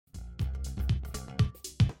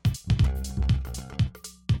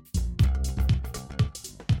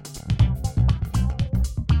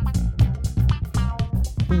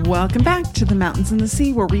Welcome back to the Mountains and the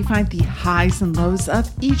Sea, where we find the highs and lows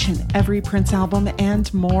of each and every Prince album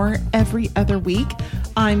and more every other week.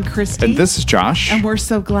 I'm Christy. And this is Josh. And we're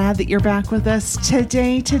so glad that you're back with us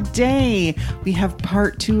today. Today, we have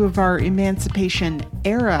part 2 of our Emancipation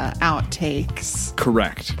era outtakes.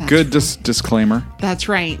 Correct. Good disclaimer. That's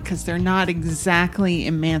right, because they're not exactly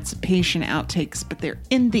Emancipation outtakes, but they're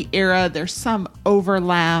in the era. There's some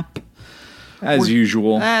overlap. As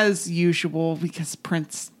usual, because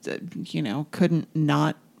Prince, couldn't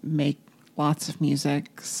not make lots of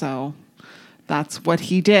music. So that's what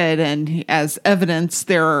he did. And as evidence,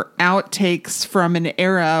 there are outtakes from an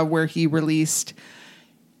era where he released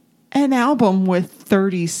an album with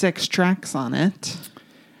 36 tracks on it.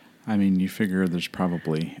 I mean, you figure there's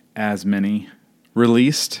probably as many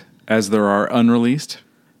released as there are unreleased.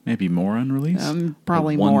 Maybe more unreleased.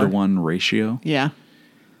 Probably more. 1-to-1 ratio. Yeah.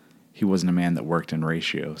 He wasn't a man that worked in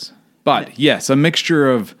ratios. But yes, a mixture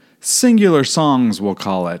of singular songs, we'll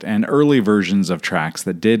call it, and early versions of tracks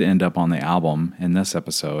that did end up on the album in this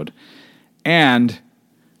episode. And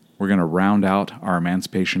we're going to round out our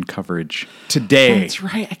Emancipation coverage today. That's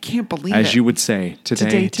right. I can't believe as it. you would say,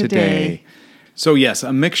 today. So yes,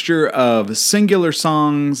 a mixture of singular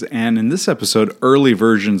songs and in this episode, early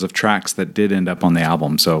versions of tracks that did end up on the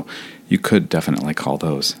album. So you could definitely call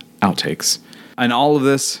those outtakes. And all of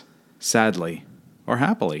this, sadly or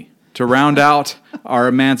happily, to round out our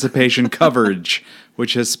Emancipation coverage,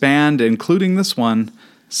 which has spanned, including this one,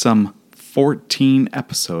 some 14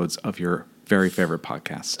 episodes of your very favorite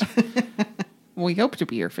podcast. We hope to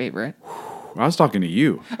be your favorite. I was talking to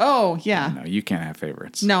you. Oh, yeah. No, you can't have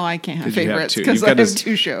favorites. No, I can't have favorites because I have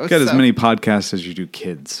 2 shows. You've got as many podcasts as you do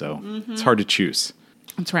kids, so It's hard to choose.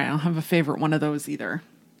 That's right. I don't have a favorite one of those either,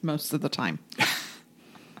 most of the time.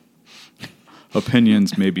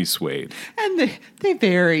 Opinions may be swayed. And they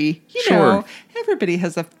vary. You know, everybody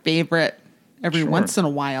has a favorite every once in a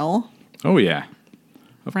while. Oh, yeah.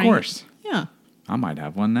 Of course. Yeah. I might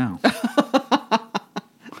have one now.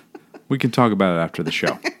 We can talk about it after the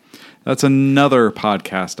show. That's another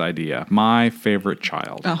podcast idea. My favorite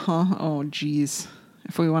child. Uh-huh. Oh, geez.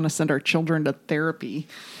 If we want to send our children to therapy.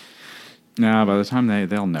 Nah, by the time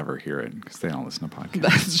they'll never hear it because they don't listen to podcasts.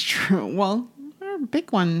 That's true. Well, our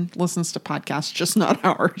big one listens to podcasts, just not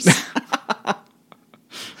ours.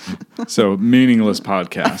 So, meaningless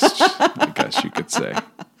podcast, I guess you could say.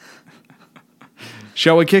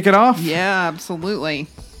 Shall we kick it off? Yeah, absolutely.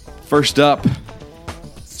 First up,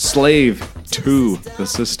 Slave to the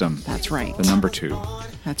System. That's right. The number 2.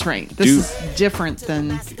 That's right. This is different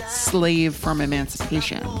than Slave from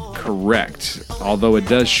Emancipation. Correct. Although it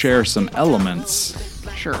does share some elements.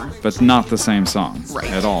 Sure. But not the same song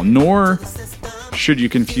at all. Nor should you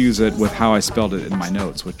confuse it with how I spelled it in my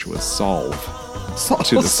notes, which was solve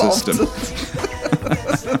to the system.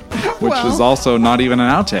 Which is also not even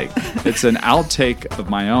an outtake. It's an outtake of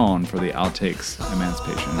my own for the Outtakes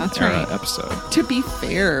Emancipation era episode. To be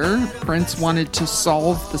fair, Prince wanted to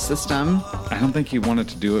solve the system. I don't think he wanted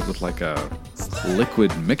to do it with like a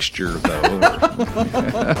liquid mixture, though.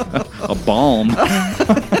 A balm.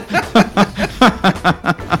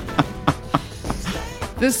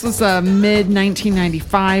 This was a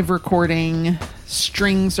mid-1995 recording.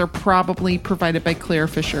 Strings are probably provided by Claire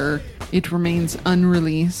Fisher. It remains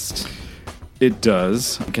unreleased. It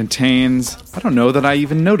does. It contains, I don't know that I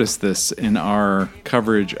even noticed this in our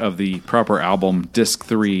coverage of the proper album, Disc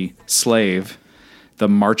 3, Slave, the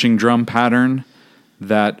marching drum pattern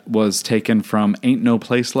that was taken from Ain't No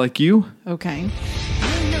Place Like You. Okay.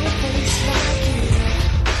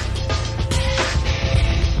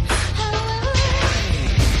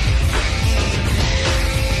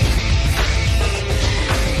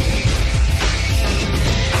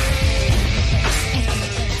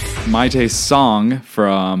 Maite's song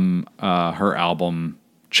from her album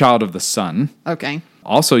Child of the Sun. Okay.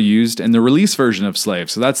 Also used in the release version of Slave.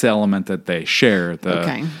 So that's the element that they share.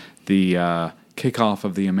 The kickoff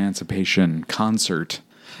of the Emancipation concert.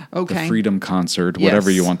 Okay. The Freedom Concert, whatever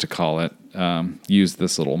you want to call it. Used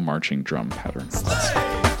this little marching drum pattern.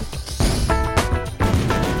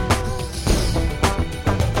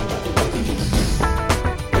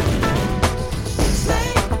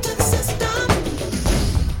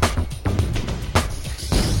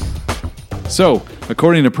 So,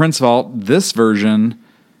 according to Prince Vault, this version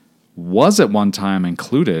was at one time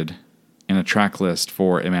included in a track list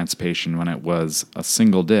for Emancipation when it was a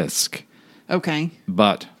single disc. Okay.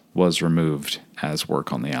 But was removed as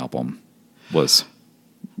work on the album was,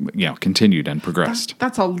 continued and progressed.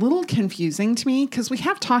 That's a little confusing to me because we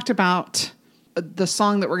have talked about the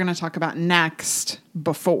song that we're going to talk about next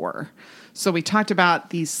before. So we talked about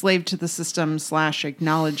the Slave to the System /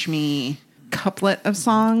 Acknowledge Me couplet of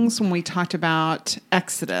songs when we talked about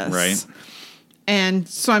Exodus. Right. And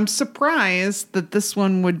so I'm surprised that this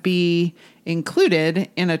one would be included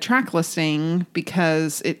in a track listing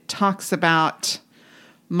because it talks about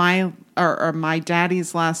my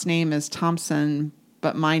daddy's last name is Thompson,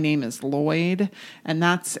 but my name is Lloyd. And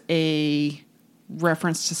that's a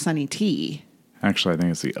reference to Sonny T. Actually, I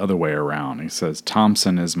think it's the other way around. He says,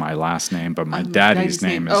 Thompson is my last name, but my daddy's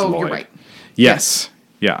name is Lloyd. You're right. Yes.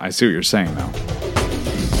 Yeah, I see what you're saying, though.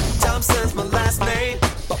 Thompson's my last name,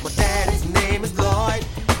 but my daddy's name is Lloyd.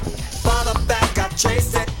 Father back, I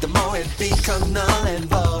trace it, the more it becomes null and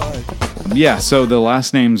void. Yeah, so the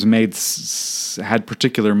last names had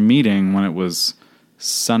particular meaning when it was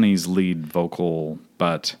Sonny's lead vocal,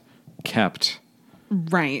 but kept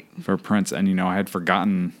Right. for Prince. And, I had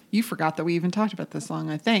forgotten. You forgot that we even talked about this song,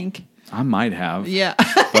 I think. I might have. Yeah.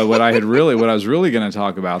 But what I was really going to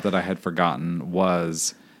talk about that I had forgotten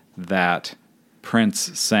was that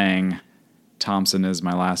Prince sang Thompson is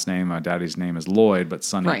my last name, my daddy's name is Lloyd, but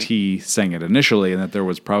Sonny T sang it initially, and that there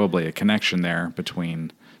was probably a connection there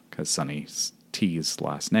between, because Sonny T's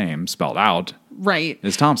last name, spelled out,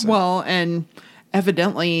 is Thompson. Well, and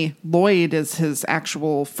evidently Lloyd is his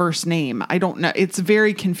actual first name. I don't know. It's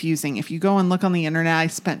very confusing. If you go and look on the internet, I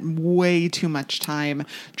spent way too much time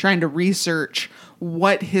trying to research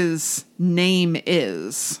what his name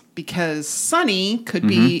is, because Sonny could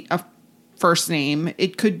be a first name.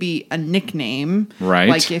 It could be a nickname. Right.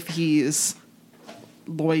 Like if he's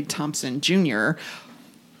Lloyd Thompson Jr.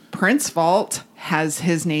 Prince Vault has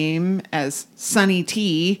his name as Sonny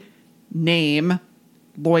T, name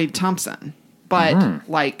Lloyd Thompson. But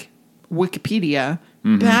like Wikipedia,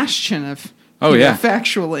 bastion of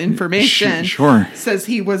factual information, says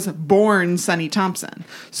he was born Sonny Thompson.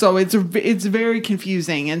 So it's very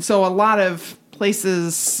confusing. And so a lot of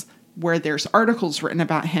places where there's articles written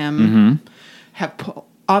about him have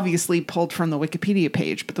obviously pulled from the Wikipedia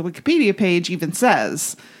page. But the Wikipedia page even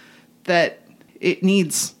says that it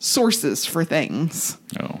needs sources for things.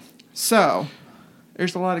 Oh. So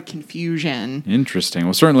there's a lot of confusion. Interesting.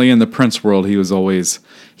 Well, certainly in the Prince world, he was always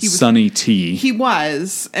Sonny T. He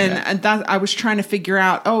was, and that I was trying to figure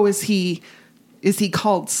out. Oh, is he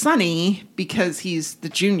called Sonny because he's the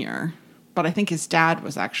junior? But I think his dad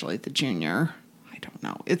was actually the junior. I don't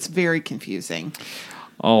know. It's very confusing.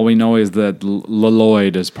 All we know is that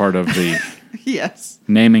Lloyd is part of the yes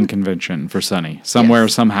naming convention for Sonny somewhere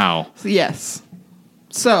somehow. Yes.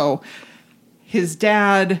 So his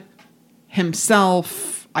dad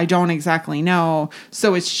himself, I don't exactly know.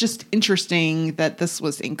 So it's just interesting that this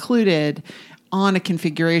was included on a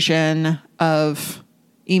configuration of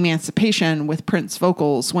Emancipation with Prince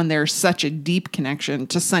vocals when there's such a deep connection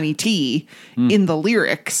to Sonny T in the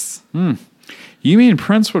lyrics. You mean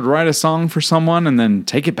Prince would write a song for someone and then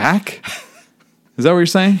take it back? Is that what you're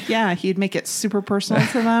saying? Yeah, he'd make it super personal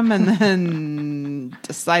to them and then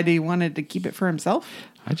decide he wanted to keep it for himself.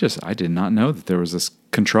 I did not know that there was this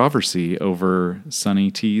controversy over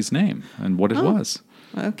Sonny T's name and what it was.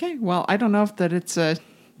 Okay, well, I don't know if that it's a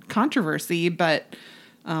controversy, but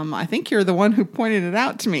I think you're the one who pointed it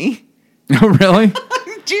out to me. Oh, really?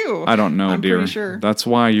 I don't know, I'm dear. Pretty sure. That's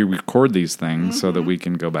why you record these things so that we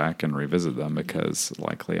can go back and revisit them, because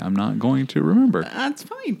likely I'm not going to remember. That's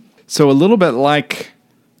fine. So a little bit like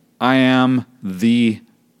I am the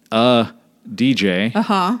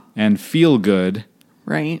DJ and Feel Good.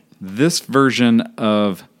 Right. This version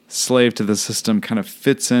of Slave to the System kind of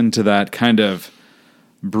fits into that kind of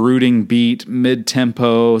brooding beat,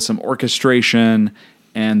 mid-tempo, some orchestration,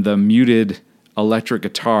 and the muted electric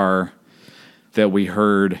guitar that we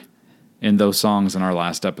heard in those songs in our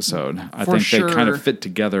last episode. I think they kind of fit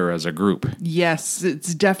together as a group. Yes,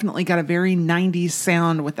 it's definitely got a very 90s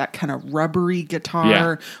sound with that kind of rubbery guitar.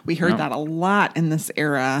 Yeah. We heard that a lot in this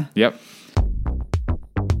era. Yep.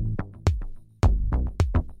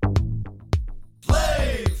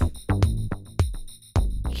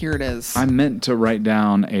 Here it is. I meant to write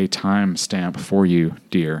down a time stamp for you,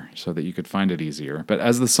 dear, so that you could find it easier. But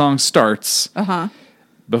as the song starts,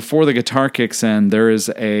 before the guitar kicks in, there is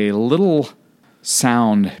a little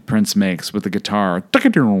sound Prince makes with the guitar,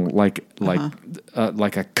 like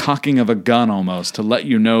a cocking of a gun almost, to let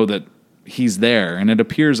you know that he's there. And it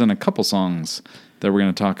appears in a couple songs that we're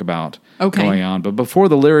going to talk about going on. But before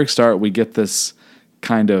the lyrics start, we get this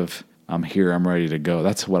kind of, I'm here, I'm ready to go.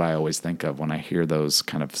 That's what I always think of when I hear those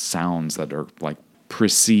kind of sounds that are like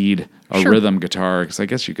precede a rhythm guitar, because I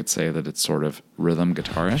guess you could say that it's sort of rhythm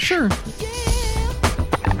guitarish. Sure.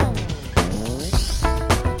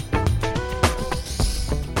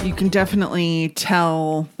 You can definitely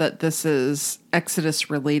tell that this is Exodus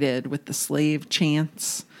related with the slave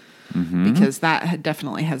chants, because that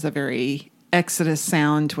definitely has a very Exodus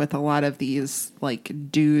sound with a lot of these like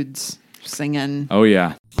dudes singing. Oh,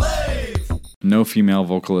 yeah. No female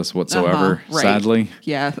vocalist whatsoever, Right. sadly.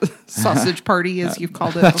 Yeah, sausage party, as you've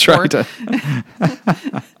called it That's before.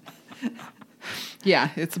 right. Yeah,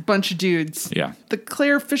 it's a bunch of dudes. Yeah. The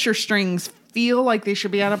Claire Fisher strings feel like they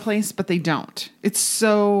should be out of place, but they don't. It's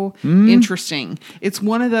so interesting. It's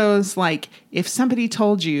one of those, like, if somebody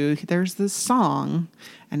told you there's this song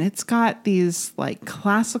and it's got these, like,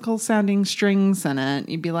 classical sounding strings in it,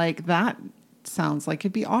 you'd be like, that sounds like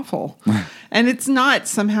it'd be awful. And it's not.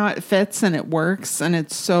 Somehow it fits and it works, and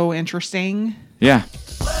it's so interesting. Yeah.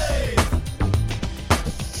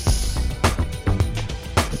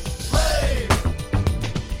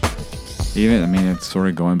 Even, I mean, it's sort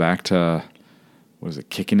of going back to, what is it,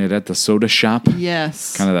 Kicking It at the Soda Shop?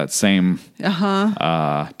 Yes. Kind of that same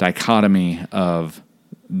dichotomy of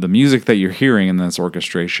the music that you're hearing in this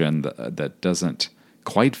orchestration that doesn't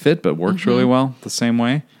quite fit but works really well the same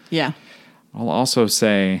way. Yeah. I'll also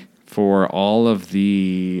say, for all of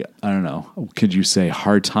the, I don't know, could you say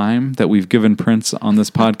hard time that we've given Prince on this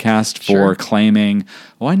podcast for Sure. claiming,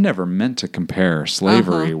 oh, I never meant to compare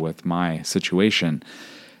slavery with my situation.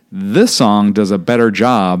 This song does a better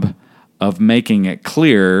job of making it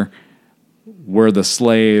clear where the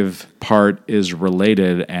slave part is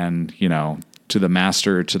related and, you know, to the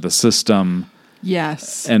master, to the system.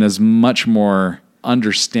 Yes. And is much more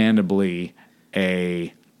understandably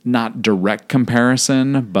a not direct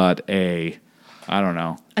comparison, but a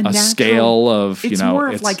scale of, it's more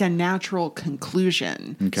of like a natural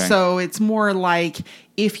conclusion. Okay. So it's more like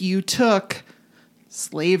if you took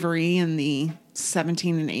slavery in the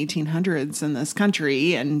 17 and 1800s in this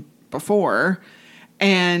country and before,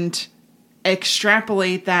 and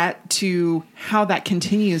extrapolate that to how that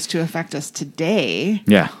continues to affect us today.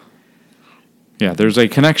 Yeah. Yeah, there's a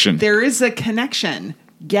connection. There is a connection.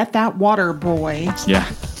 Get that water, boy. Yeah.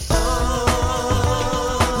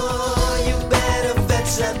 Oh, you better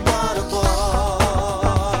fetch that water,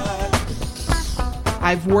 boy.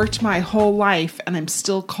 I've worked my whole life and I'm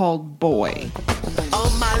still called boy. All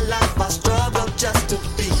my life I struggled just to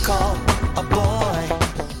be called a boy.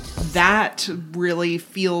 That really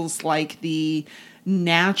feels like the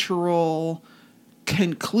natural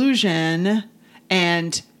conclusion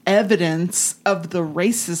and evidence of the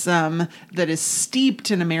racism that is steeped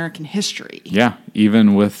in American history. Yeah,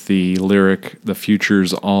 even with the lyric, the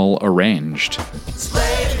future's all arranged.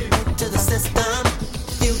 Slave to the system,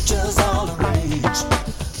 futures all arranged.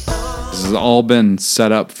 This has all been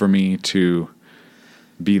set up for me to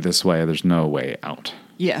be this way. There's no way out.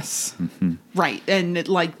 Yes. Right. And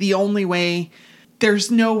like the only way,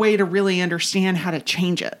 there's no way to really understand how to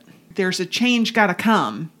change it. There's a change got to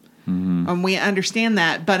come. And we understand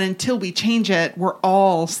that. But until we change it, we're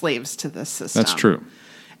all slaves to this system. That's true.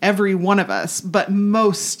 Every one of us. But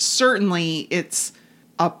most certainly it's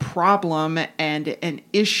a problem and an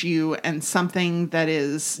issue and something that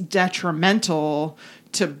is detrimental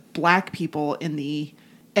to Black people in the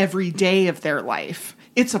everyday of their life.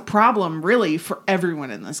 It's a problem really for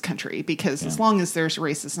everyone in this country, because as long as there's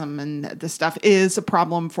racism and this stuff is a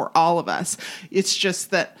problem for all of us. It's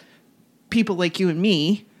just that people like you and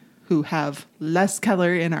me who have less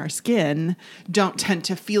color in our skin don't tend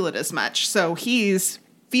to feel it as much. So he's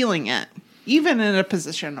feeling it, even in a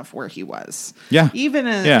position of where he was. Yeah. Even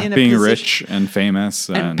in a being position, rich and famous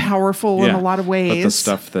and powerful in a lot of ways. But the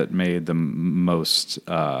stuff that made the most,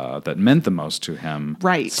 that meant the most to him,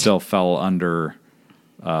 Right. still fell under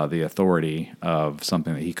the authority of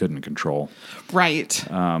something that he couldn't control. Right.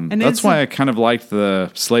 And That's why I kind of liked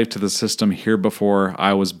the slave to the system here before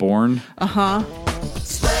I was born.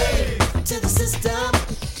 Slave to the system,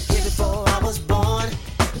 here before I was born.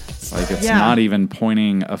 Like, it's Yeah. not even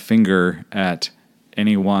pointing a finger at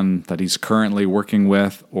anyone that he's currently working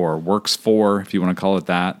with or works for, if you want to call it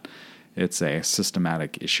that. It's a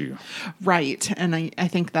systematic issue. Right. And I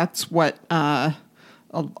think that's what a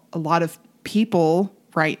lot of people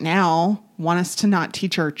right now want us to not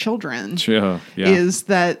teach our children. Yeah. Is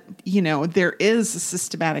that, you know, there is a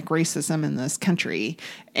systematic racism in this country,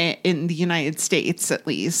 in the United States at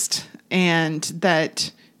least. And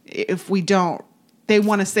that if we don't, they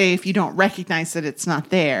want to say if you don't recognize it, it's not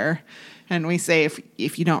there. And we say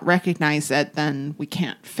if you don't recognize it, then we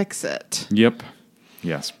can't fix it. Yep.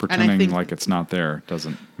 Yes. Pretending think- like it's not there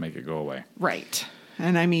doesn't make it go away. Right.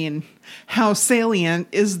 And I mean, how salient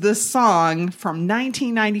is this song from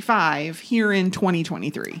 1995 here in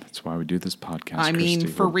 2023? That's why we do this podcast. I mean,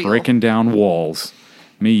 Christy. for We're real. breaking down walls.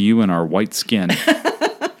 Me, you, and our white skin.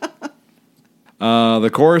 The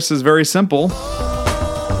chorus is very simple.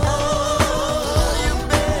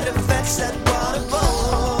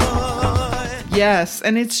 Yes,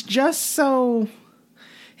 and it's just so...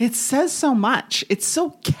 It says so much. It's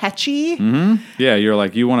so catchy. Mm-hmm. Yeah, you're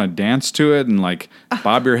like, you want to dance to it and like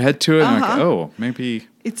bob your head to it. And like, oh, maybe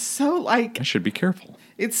it's so like... I should be careful.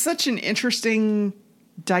 It's such an interesting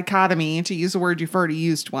dichotomy, to use a word you've already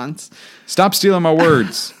used once. Stop stealing my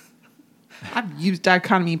words. I've used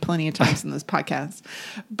dichotomy plenty of times in this podcast.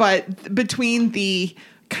 But between the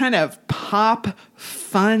kind of pop,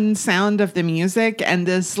 fun sound of the music and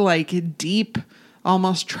this like deep,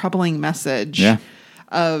 almost troubling message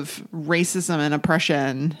of racism and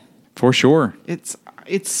oppression. For sure. It's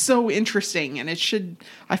so interesting, and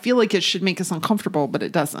I feel like it should make us uncomfortable, but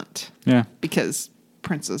it doesn't. Yeah. Because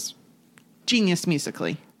Prince is genius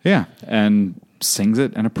musically. Yeah, and sings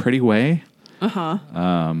it in a pretty way.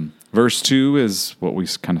 Verse 2 is what we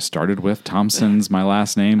kind of started with. Thompson's my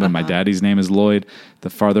last name, but my daddy's name is Lloyd. The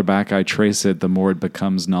farther back I trace it, the more it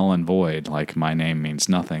becomes null and void. Like my name means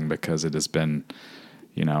nothing because it has been,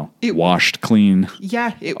 washed clean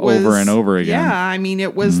over and over again. Yeah, I mean,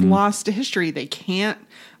 it was lost to history. They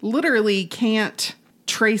literally can't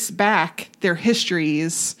trace back their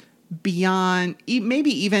histories beyond,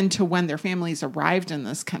 maybe even to when their families arrived in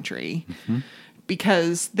this country.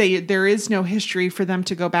 Because there is no history for them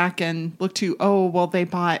to go back and look to. Oh, well, they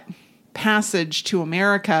bought passage to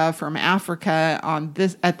America from Africa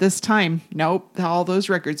at this time. Nope, all those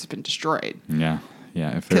records have been destroyed. Yeah.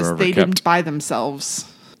 If because they didn't buy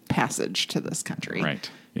themselves passage to this country. Right.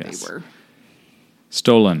 Yes. They were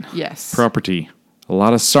stolen. Yes. Property. A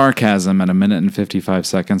lot of sarcasm at 1 minute and 55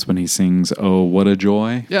 seconds when he sings, "Oh, what a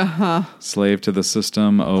joy." Slave to the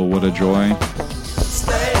system. Oh, what a joy.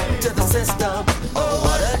 Slave to the system. Oh,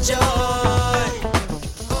 what a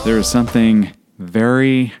joy. There is something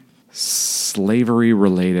very slavery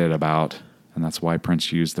related about, and that's why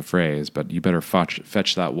Prince used the phrase, but you better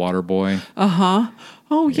fetch that water, boy.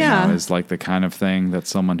 Oh, yeah. Is like the kind of thing that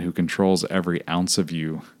someone who controls every ounce of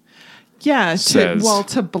you says.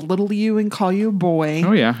 To belittle you and call you a boy.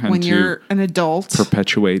 Oh, yeah. When you're an adult.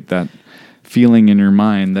 Perpetuate that feeling in your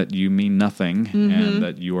mind that you mean nothing and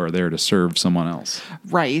that you are there to serve someone else.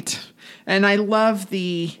 Right. And I love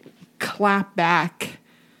the clap back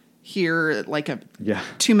here, like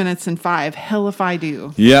 2 minutes and 5. Hell if I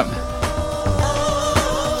do. Yep.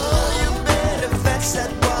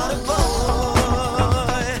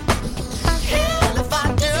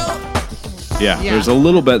 Yeah, there's a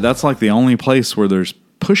little bit. That's like the only place where there's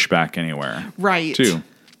pushback anywhere. Right. Too.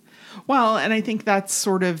 Well, and I think that's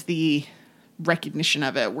sort of the recognition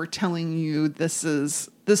of it. We're telling you this is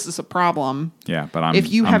a problem. Yeah, but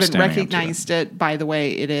if you haven't recognized it, by the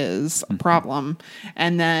way, it is a problem.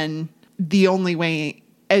 And then the only way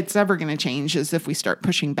it's ever going to change is if we start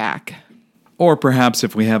pushing back. Or perhaps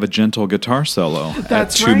if we have a gentle guitar solo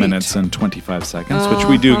at 2 minutes and 25 seconds, which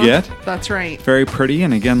we do get. That's right. Very pretty.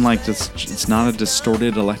 And again, like it's not a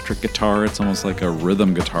distorted electric guitar. It's almost like a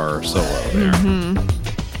rhythm guitar solo there.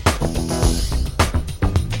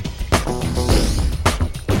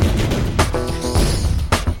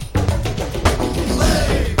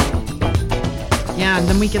 Yeah, and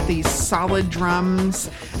then we get these solid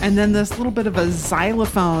drums and then this little bit of a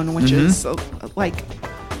xylophone, which is like...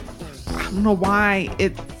 I don't know why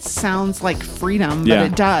it sounds like freedom, but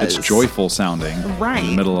it does. It's joyful sounding. Right.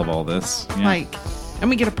 In the middle of all this. Yeah. And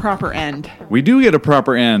we get a proper end. We do get a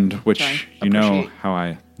proper end, which you know how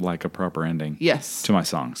I like a proper ending. Yes. To my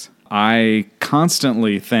songs. I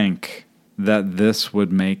constantly think that this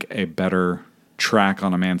would make a better track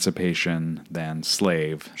on Emancipation than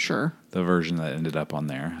Slave. Sure. The version that ended up on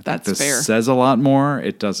there. That's this fair. Says a lot more.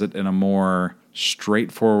 It does it in a more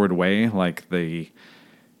straightforward way, like the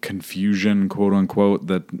confusion, quote unquote,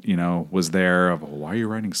 that, was there of, why are you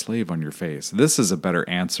writing slave on your face? This is a better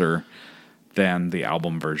answer than the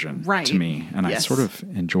album version to me. And I sort of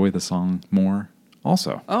enjoy the song more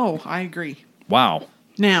also. Oh, I agree. Wow.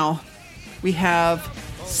 Now, we have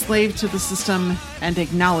Slave to the System and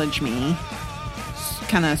Acknowledge Me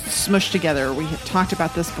kind of smushed together. We had talked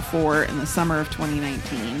about this before in the summer of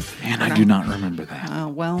 2019. And I do not remember that.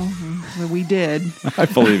 Well, we did. I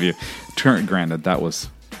believe you. Granted, that was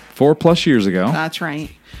 4+ years ago. That's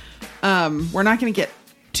right. We're not going to get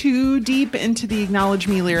too deep into the Acknowledge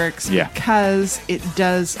Me lyrics because it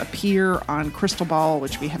does appear on Crystal Ball,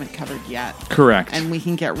 which we haven't covered yet. Correct. And we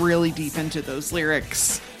can get really deep into those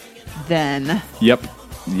lyrics then. Yep.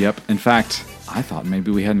 In fact, I thought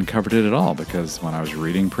maybe we hadn't covered it at all because when I was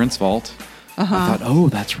reading Prince Vault, I thought, oh,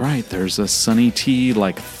 that's right. There's a Sonny T,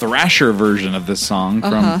 like Thrasher version of this song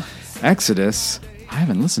from Exodus. I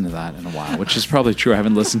haven't listened to that in a while, which is probably true. I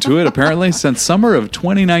haven't listened to it, apparently, since summer of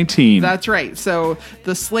 2019. That's right. So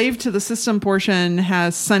the Slave to the System portion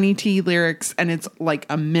has Sunny T lyrics, and it's like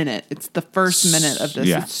a minute. It's the first minute of this.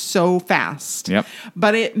 Yeah. It's so fast. Yep.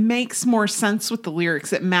 But it makes more sense with the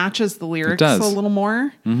lyrics. It matches the lyrics a little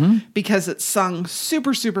more because it's sung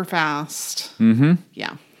super, super fast. Mm-hmm.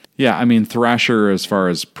 Yeah. Yeah, I mean, thrasher, as far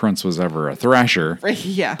as Prince was ever a thrasher.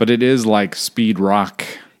 Yeah. But it is like speed rock.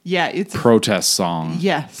 Yeah, it's protest song.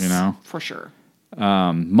 Yes, you know, for sure.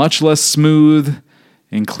 Much less smooth,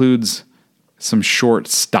 includes some short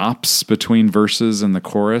stops between verses and the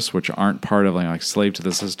chorus, which aren't part of like Slave to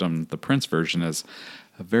the System. The Prince version is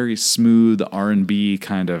a very smooth R&B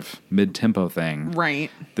kind of mid-tempo thing. Right.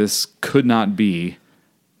 This could not be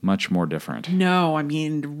much more different. No, I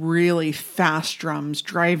mean, really fast drums,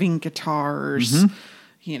 driving guitars,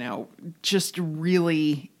 you know, just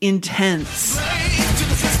really intense. Slave to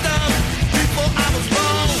the system before I was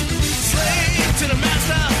born. Slave to the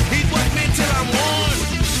master, he worked me till I'm worn.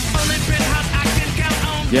 Only penthouse I can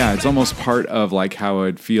count on. Yeah, it's almost part of like how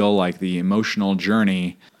I'd feel like the emotional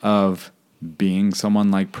journey of being someone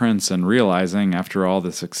like Prince and realizing after all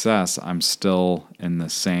the success, I'm still in the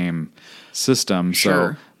same system.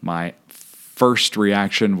 Sure. So my first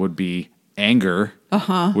reaction would be anger,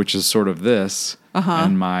 which is sort of this.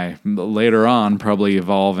 And my later on probably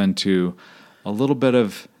evolve into a little bit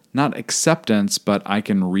of not acceptance, but I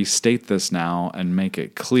can restate this now and make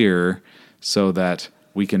it clear so that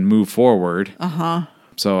we can move forward.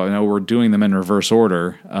 So I know we're doing them in reverse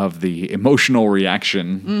order of the emotional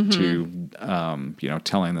reaction to,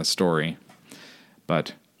 telling the story.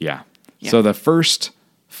 But yeah. So the first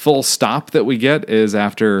full stop that we get is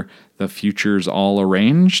after the future's all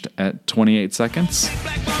arranged at 28 seconds.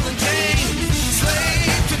 Black ball and chain.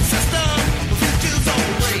 Slave to the system, future's all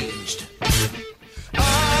arranged.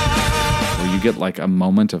 Where you get like a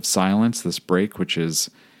moment of silence, this break, which is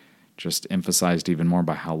just emphasized even more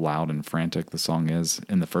by how loud and frantic the song is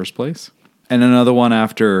in the first place. And another one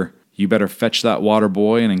after You Better Fetch That Water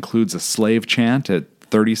Boy and includes a slave chant at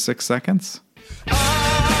 36 seconds.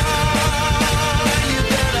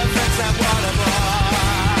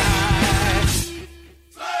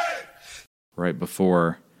 Right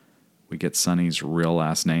before we get Sonny's real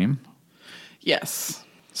last name. Yes.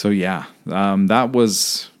 So yeah, that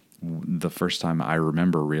was the first time I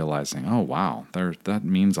remember realizing, oh wow, that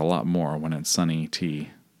means a lot more when it's Sonny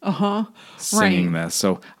T. Singing this.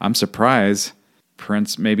 So I'm surprised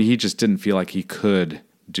Prince, maybe he just didn't feel like he could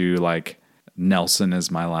do like Nelson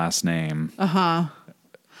is my last name.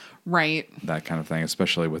 Right. That kind of thing,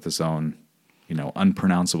 especially with his own,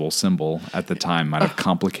 unpronounceable symbol at the time might have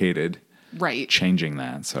complicated changing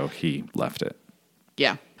that. So he left it.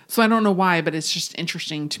 Yeah. So I don't know why, but it's just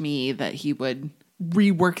interesting to me that he would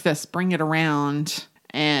rework this, bring it around,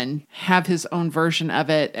 and have his own version of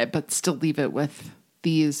it, but still leave it with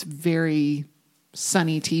these very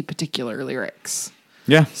Sunny T particular lyrics.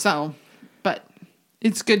 Yeah. So, but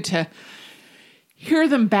it's good to hear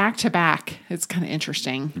them back to back. It's kind of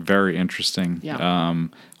interesting. Very interesting. Yeah.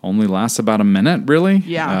 Only lasts about a minute, really.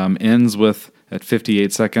 Yeah. Ends with at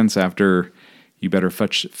 58 seconds after You Better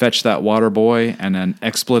Fetch That Water Boy and an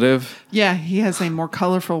expletive. Yeah, he has a more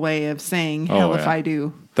colorful way of saying hell if I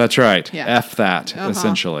do. That's right. Yeah. F that,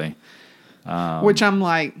 essentially. Which I'm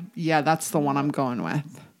like, yeah, that's the one I'm going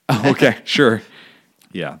with. Okay, sure.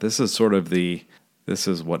 Yeah, this is sort of this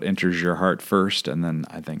is what enters your heart first, and then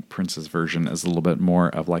I think Prince's version is a little bit more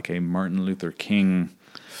of like a Martin Luther King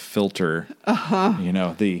filter.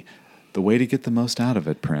 The way to get the most out of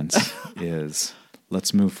it, Prince, is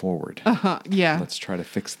let's move forward. Yeah. Let's try to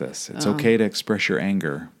fix this. It's okay to express your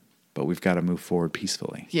anger, but we've got to move forward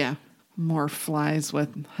peacefully. Yeah. More flies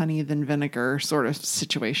with honey than vinegar sort of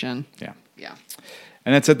situation. Yeah. Yeah.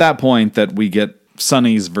 And it's at that point that we get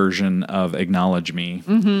Sonny's version of Acknowledge Me,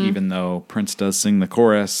 even though Prince does sing the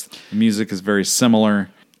chorus. The music is very similar.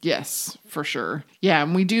 Yes, for sure. Yeah,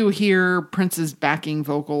 and we do hear Prince's backing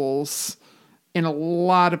vocals in a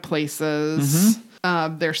lot of places.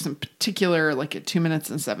 There's some particular, like at 2 minutes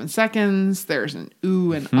and 7 seconds, there's an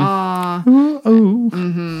ooh and ah. Ooh, ooh.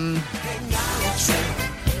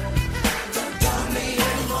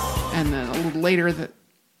 And then a little later that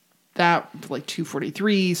like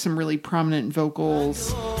 2:43, some really prominent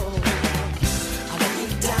vocals.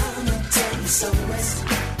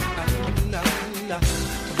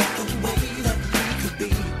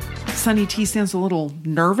 Sonny T sounds a little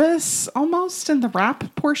nervous almost in the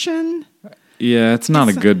rap portion. Yeah, it's not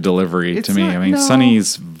a good delivery to me. not, I mean, no.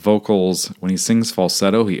 Sonny's vocals, when he sings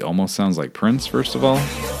falsetto, he almost sounds like Prince, first of all.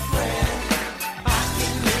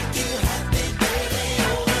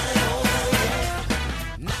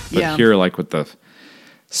 But Yeah. here, like with the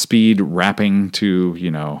speed rapping to,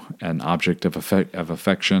 an object of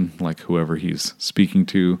affection, like whoever he's speaking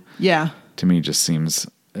to me just seems,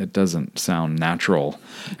 it doesn't sound natural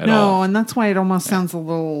at all. No, and that's why it almost sounds a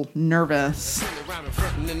little nervous.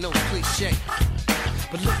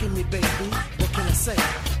 But look at me, baby, what can I say?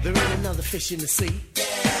 There ain't another fish in the sea.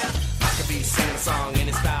 I could be singing a song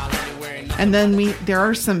in style anywhere. And then there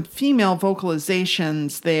are some female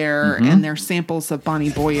vocalizations there, and they're samples of Bonnie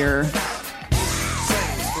Boyer.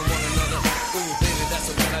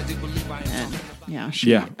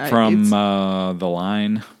 And, from The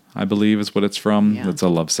Line, I believe is what it's from. Yeah. That's a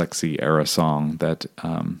Love Sexy era song that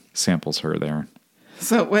samples her there.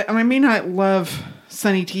 So, I may not love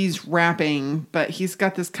Sonny T's rapping, but he's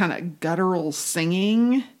got this kind of guttural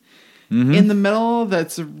singing in the middle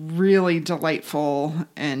that's really delightful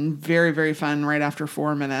and very, very fun right after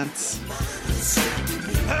 4 minutes.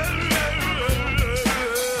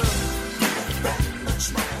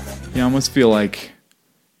 You almost feel like,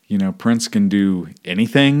 Prince can do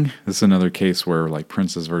anything. This is another case where like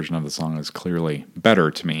Prince's version of the song is clearly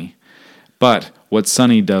better to me. But what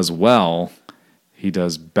Sonny does well, he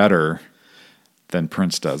does better than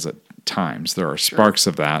Prince does at times. There are sparks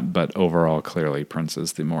of that, but overall, clearly, Prince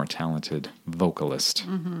is the more talented vocalist,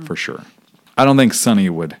 for sure. I don't think Sonny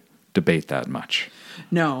would debate that much.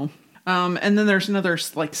 No. And then there's another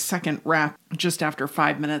second rap just after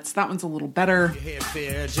 5 minutes. That one's a little better.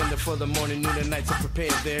 Agenda for the morning, noon, and night to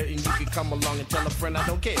prepare there. And you can come along and tell a friend I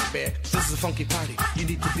don't care, bear. This is a funky party. You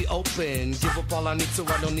need to be open. Give up all I need so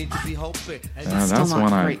I don't need to be hoping. That's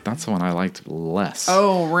the one I liked less.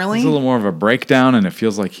 Oh, really? It's a little more of a breakdown, and it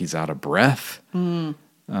feels like he's out of breath.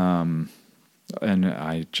 And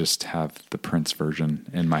I just have the Prince version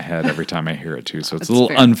in my head every time I hear it too. So it's a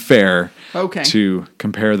little unfair to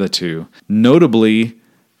compare the two. Notably,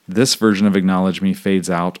 this version of Acknowledge Me fades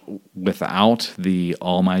out without the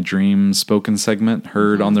All My Dreams spoken segment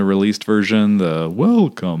heard on the released version. The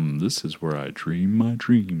welcome, this is where I dream my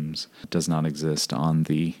dreams. It does not exist on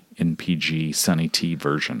the NPG Sonny T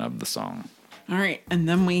version of the song. All right, and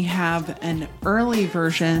then we have an early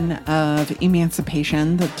version of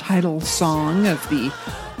Emancipation, the title song of the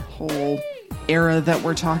whole era that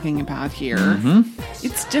we're talking about here.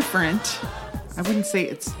 It's different. I wouldn't say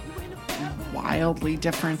it's wildly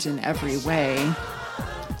different in every way.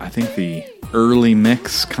 I think the early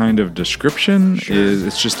mix kind of description is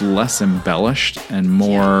it's just less embellished and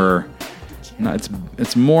more...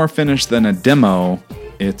 It's more finished than a demo.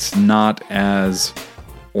 It's not as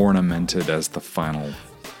ornamented as the final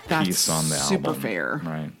piece on the album. Super fair.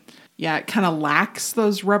 Right. Yeah, it kind of lacks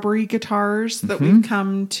those rubbery guitars that we've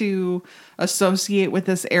come to associate with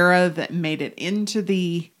this era that made it into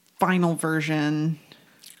the final version.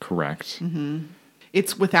 Correct.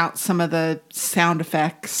 It's without some of the sound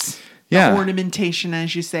effects, the ornamentation,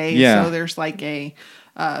 as you say. Yeah. So there's like a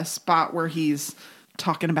spot where he's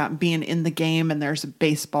talking about being in the game and there's a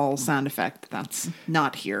baseball sound effect. That's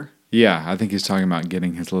not here. Yeah, I think he's talking about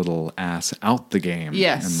getting his little ass out the game.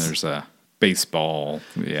 Yes. And there's a baseball,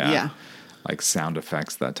 like sound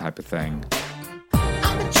effects, that type of thing.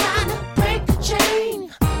 I've been trying to break the chain,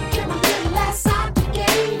 get my little ass out the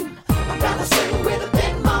game. I'd rather sing with a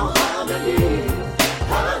bit more harmony.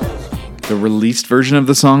 The released version of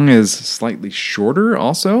the song is slightly shorter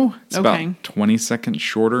also. It's Okay. about 20 seconds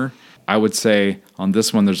shorter. I would say on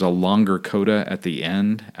this one there's a longer coda at the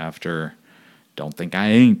end after Don't Think I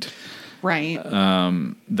Ain't. Right.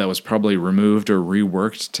 That was probably removed or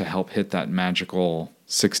reworked to help hit that magical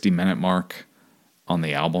 60-minute mark on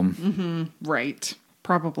the album. Right.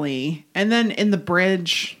 Probably. And then in the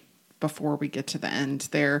bridge, before we get to the end,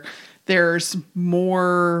 there's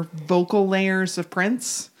more vocal layers of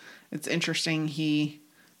Prince. It's interesting. He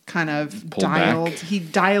kind of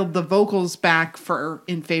dialed the vocals back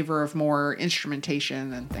in favor of more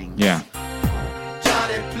instrumentation and things. Yeah.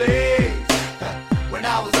 Johnny, please. When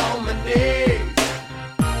I was on my knees,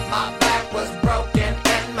 my back was broken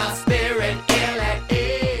and my spirit ill at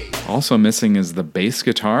ease. Also missing is the bass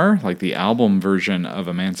guitar. Like the album version of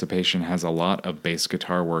Emancipation has a lot of bass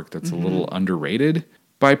guitar work that's a little underrated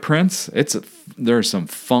by Prince. There's some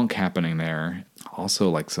funk happening there. Also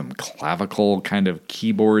like some clavicle kind of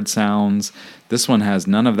keyboard sounds. This one has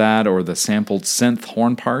none of that or the sampled synth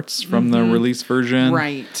horn parts from the release version.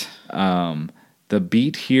 Right. The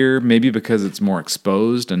beat here, maybe because it's more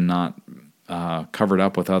exposed and not covered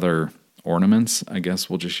up with other ornaments, I guess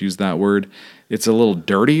we'll just use that word. It's a little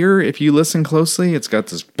dirtier if you listen closely. It's got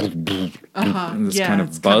this, kind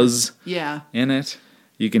of buzz in it.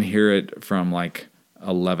 You can hear it from like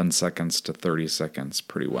 11 seconds to 30 seconds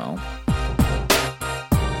pretty well.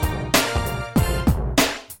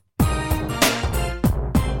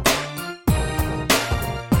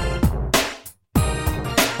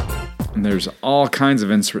 And there's all kinds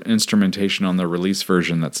of instrumentation on the release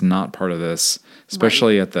version that's not part of this,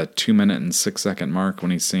 especially at the 2 minute and 6 second mark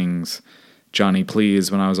when he sings Johnny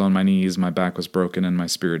Please, when I was on my knees, my back was broken and my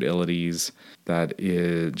spirit ill at ease. That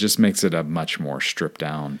just makes it a much more stripped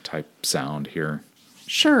down type sound here.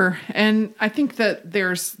 Sure. And I think that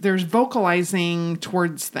there's vocalizing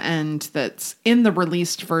towards the end that's in the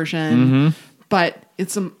released version, but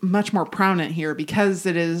it's much more prominent here because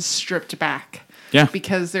it is stripped back. Yeah.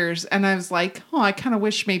 Because and I was like, I kind of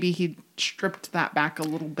wish maybe he'd stripped that back a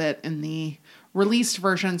little bit in the released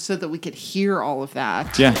version so that we could hear all of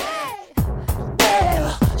that. Yeah.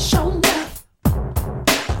 Well, show enough.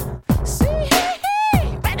 See,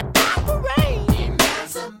 ready for rain.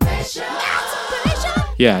 Emancipation.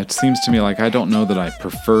 Yeah, it seems to me like I don't know that I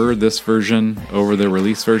prefer this version over the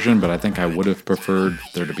release version, but I think I would have preferred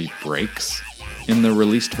there to be breaks in the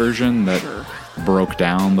released version that broke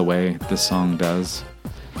down the way this song does.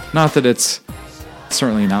 Not that it's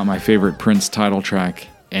certainly not my favorite Prince title track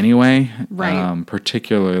anyway. Right.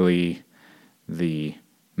 Particularly the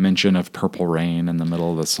mention of Purple Rain in the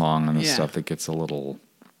middle of the song and the stuff that gets a little,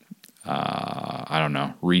 I don't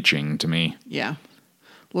know, reaching to me. Yeah.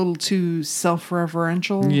 A little too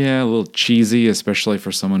self-referential. Yeah, a little cheesy, especially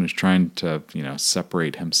for someone who's trying to,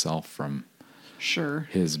 separate himself from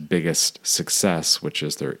his biggest success, which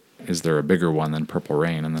is there a bigger one than Purple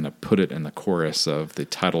Rain, and then to put it in the chorus of the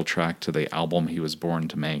title track to the album he was born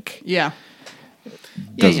to make. Yeah.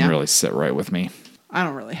 Doesn't really sit right with me. I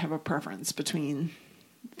don't really have a preference between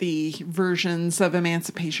the versions of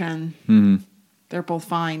Emancipation. Mm-hmm. They're both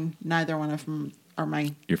fine. Neither one of them are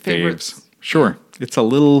your favorites. Faves. Sure. It's a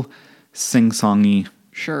little sing-songy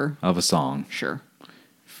of a song. Sure.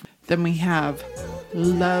 Then we have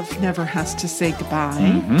Love Never Has to Say Goodbye.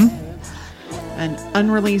 An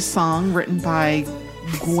unreleased song written by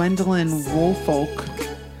Gwendolyn Woolfolk,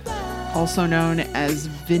 also known as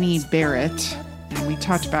Vinnie Barrett. And we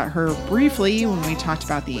talked about her briefly when we talked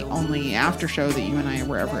about the only after show that you and I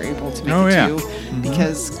were ever able to make it to.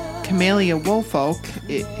 Because Camellia Woolfolk,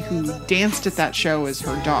 who danced at that show, is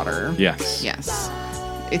her daughter. Yes.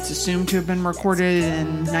 It's assumed to have been recorded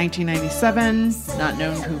in 1997, not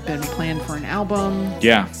known to have been planned for an album.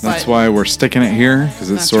 Yeah, that's why we're sticking it here,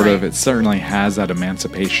 because it's it certainly has that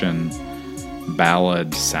Emancipation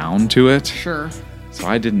ballad sound to it. Sure. So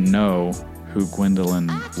I didn't know who Gwendolyn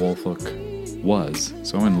Woolfolk was.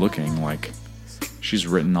 So I'm looking like she's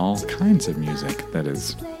written all kinds of music that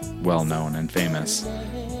is well known and famous.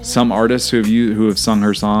 Some artists who have sung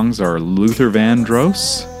her songs are Luther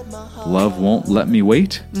Vandross, Love Won't Let Me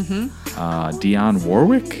Wait, Dionne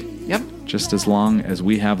Warwick, Just As Long As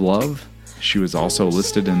We Have Love. She was also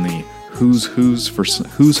listed in the Who's Who for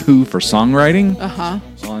songwriting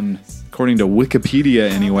according to Wikipedia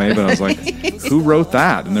anyway, but I was like, who wrote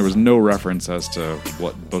that? And there was no reference as to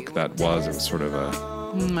what book that was. It was sort of a...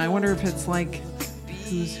 I wonder if it's like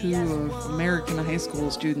Who's Who of American high school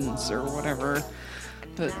students or whatever.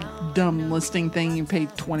 The dumb listing thing, you pay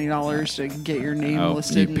 $20 to get your name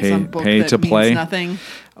listed in some book that to means play. nothing.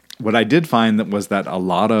 What I did find was that a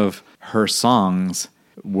lot of her songs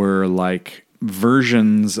were like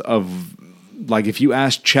versions of, like if you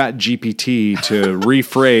asked ChatGPT to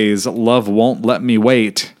rephrase "Love Won't Let Me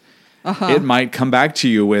Wait," it might come back to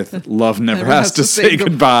you with "Love Never Has to Say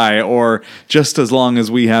Goodbye" or "Just As Long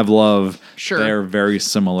As We Have Love." Sure, they're very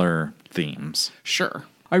similar themes. Sure.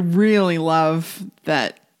 I really love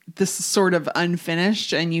that this is sort of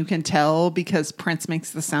unfinished, and you can tell because Prince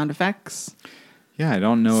makes the sound effects. Yeah, I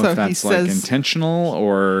don't know if that's like intentional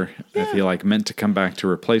or if he like meant to come back to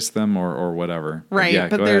replace them or whatever. Right,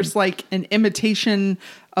 but there's like an imitation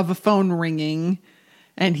of a phone ringing,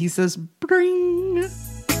 and he says, "Bring."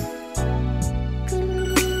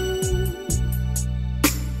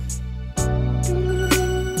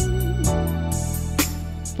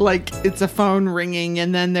 Like it's a phone ringing,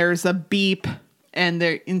 and then there's a beep, and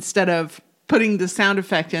there instead of putting the sound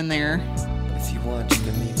effect in there. If you want, you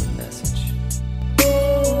can leave a message.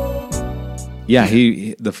 Yeah,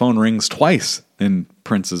 the phone rings twice in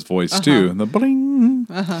Prince's voice too. The bling.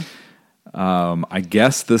 I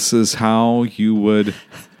guess this is how you would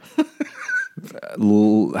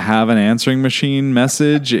have an answering machine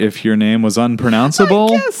message if your name was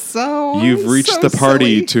unpronounceable. I guess so. You've reached the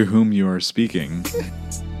party to whom you are speaking.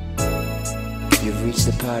 You've reached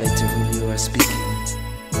the party to whom you are speaking.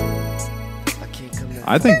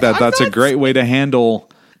 I think that's a great way to handle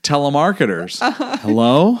telemarketers.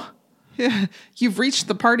 Hello? Yeah, you've reached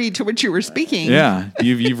the party to which you were speaking. Yeah,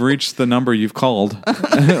 you've reached the number you've called.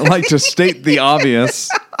 Like to state the obvious.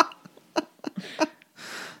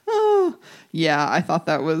 Yeah, I thought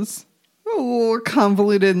that was a little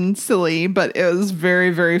convoluted and silly, but it was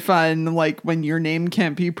very, very fun. Like when your name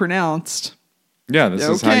can't be pronounced. Yeah, this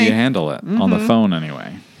is how Okay. you handle it on the phone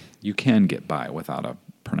anyway. You can get by without a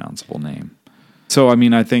pronounceable name. So, I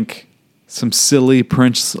mean, I think some silly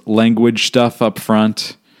Prince language stuff up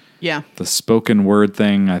front. Yeah. The spoken word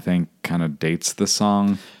thing, I think, kind of dates the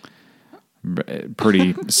song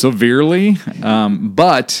pretty severely.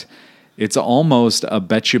 But it's almost a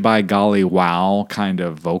bet you by golly wow kind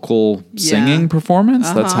of vocal singing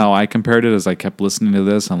performance. That's how I compared it as I kept listening to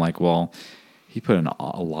this. I'm like, well, he put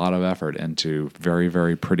a lot of effort into very,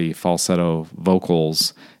 very pretty falsetto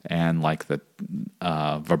vocals, and like the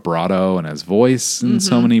vibrato in his voice in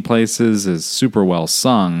so many places is super well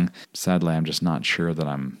sung. Sadly, I'm just not sure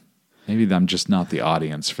that maybe I'm just not the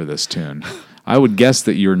audience for this tune. I would guess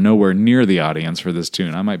that you're nowhere near the audience for this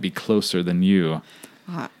tune. I might be closer than you.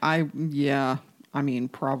 I mean,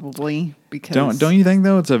 probably because Don't you think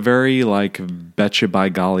though it's a very like betcha by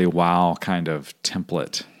golly wow kind of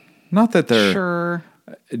template? Not that they're sure.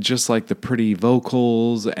 just like the pretty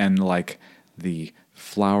vocals and like the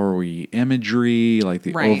flowery imagery, like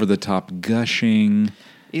the over the top gushing.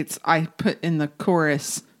 I put in the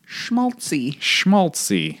chorus schmaltzy.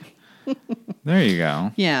 Schmaltzy. There you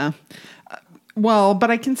go. Yeah. Well, but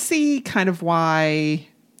I can see kind of why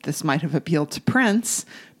this might have appealed to Prince,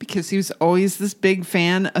 because he was always this big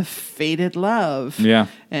fan of Faded Love. Yeah.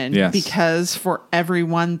 And because for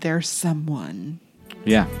everyone, there's someone.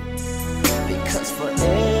 Yeah. Because for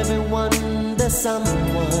everyone there's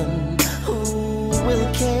someone who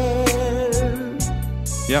will care.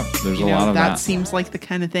 Yep, there's a lot of that. That seems like the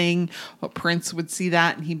kind of thing Prince would see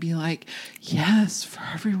that and he'd be like, yes, for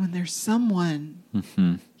everyone there's someone.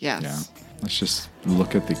 Mm-hmm. Yes. Yeah. Let's just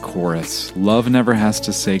look at the chorus. Love never has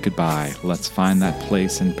to say goodbye. Let's find that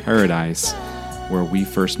place in paradise where we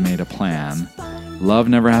first made a plan. Love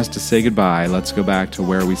never has to say goodbye. Let's go back to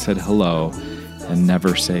where we said hello and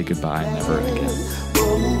never say goodbye, never again.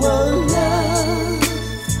 Whoa, love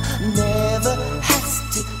never has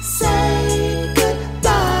to say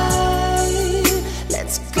goodbye.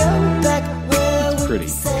 Let's go back where we Pretty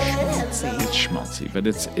said hello. It's schmaltzy, but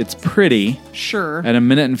it's pretty. Sure. At 1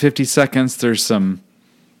 minute and 50 seconds, there's some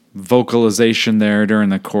vocalization there during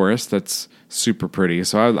the chorus that's super pretty.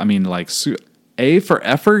 So, I mean, like, A for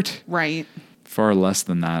effort. Right. Far less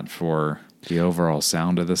than that for the overall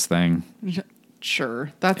sound of this thing.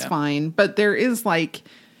 Sure, that's fine. But there is like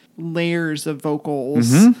layers of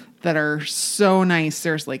vocals that are so nice.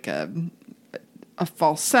 There's like a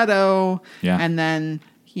falsetto, and then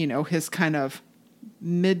his kind of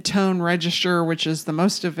mid-tone register, which is the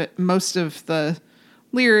most of the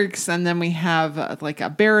lyrics, and then we have like a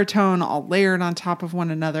baritone all layered on top of one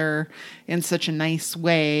another in such a nice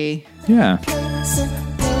way. Yeah. Place in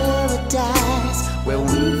paradise where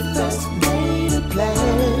we first made a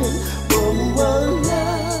plan.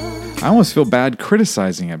 I almost feel bad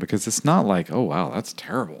criticizing it because it's not like, oh, wow, that's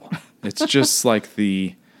terrible. It's just like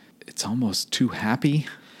it's almost too happy.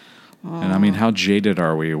 And I mean, how jaded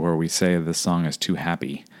are we where we say this song is too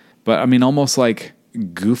happy? But I mean, almost like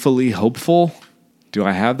goofily hopeful. Do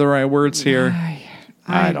I have the right words here?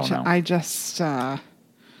 I don't know. I just...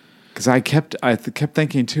 Because I kept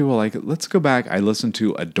thinking too, well, like, let's go back. I listened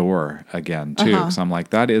to Adore again too. Because I'm like,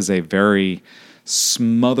 that is a very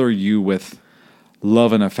smother you with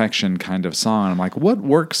love and affection kind of song. I'm like, what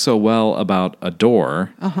works so well about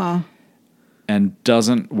Adore and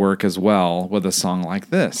doesn't work as well with a song like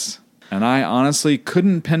this? And I honestly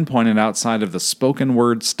couldn't pinpoint it outside of the spoken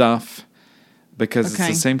word stuff because it's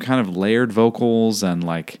the same kind of layered vocals and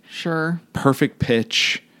like perfect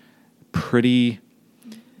pitch, pretty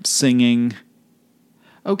singing.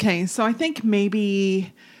 Okay, so I think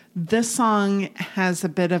maybe this song has a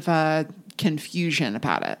bit of a confusion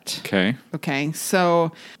about it. Okay,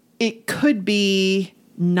 so it could be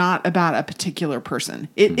not about a particular person.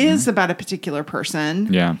 It is about a particular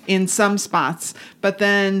person in some spots, but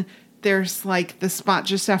then there's like the spot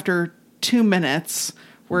just after 2 minutes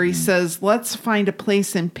where he says, let's find a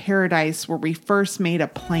place in paradise where we first made a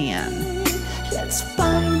plan. Let's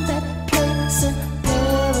find that place in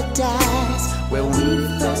paradise where we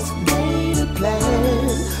first made a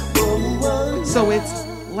plan. So it's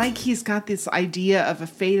like he's got this idea of a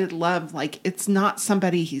faded love, like it's not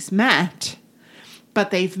somebody he's met, but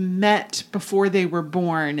they've met before they were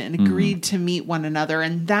born and agreed to meet one another.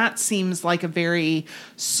 And that seems like a very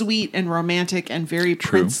sweet and romantic and very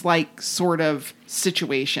Prince-like sort of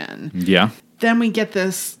situation. Yeah. Then we get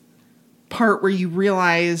this part where you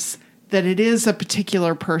realize that it is a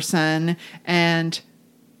particular person and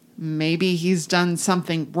maybe he's done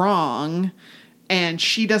something wrong. and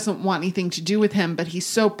she doesn't want anything to do with him, but he's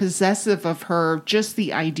so possessive of her. Just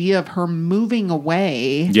the idea of her moving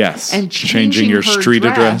away, Yes. and Changing your her street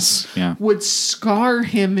address. Yeah. would scar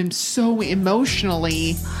him so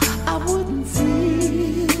emotionally. I wouldn't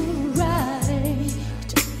feel right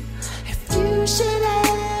if you should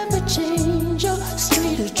ever change your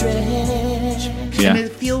street address. Yeah. And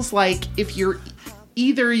it feels like if you're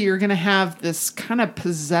going to have this kind of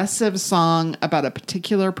possessive song about a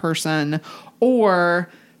particular person, or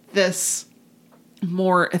this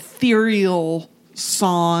more ethereal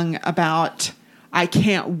song about, I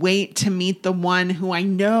can't wait to meet the one who I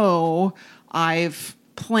know I've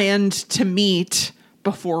planned to meet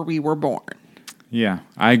before we were born. Yeah,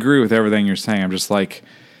 I agree with everything you're saying. I'm just like,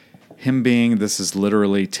 him being, this is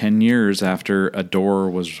literally 10 years after Adore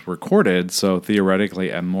was recorded, so theoretically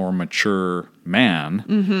a more mature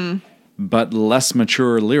man, but less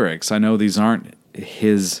mature lyrics. I know these aren't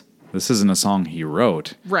his, this isn't a song he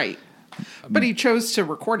wrote. Right. But he chose to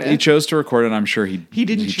record it. He chose to record it. I'm sure he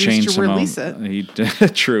didn't choose changed to some release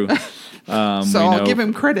it. True. So I'll give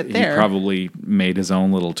him credit there. He probably made his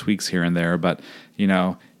own little tweaks here and there, but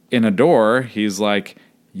in Adore, he's like,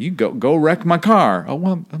 you go wreck my car. Oh,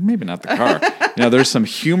 well, maybe not the car. There's some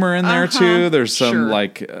humor in there too. There's some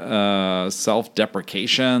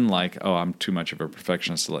self-deprecation, like, oh, I'm too much of a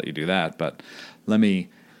perfectionist to let you do that, but let me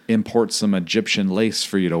import some Egyptian lace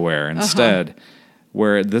for you to wear instead.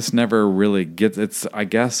 Where this never really gets, it's, I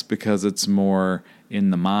guess, because it's more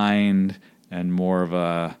in the mind and more of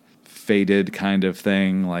a faded kind of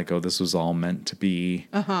thing, like, oh, this was all meant to be,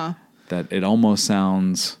 that it almost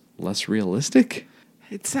sounds less realistic.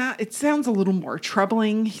 It sounds a little more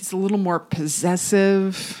troubling. He's a little more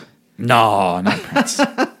possessive. No, not Prince.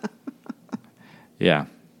 Yeah.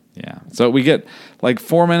 So we get like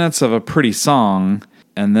 4 minutes of a pretty song,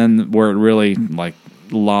 and then where it really like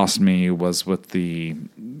lost me was with the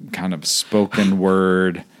kind of spoken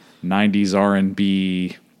word 90s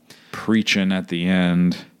R&B preaching at the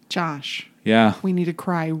end. Josh. Yeah. We need to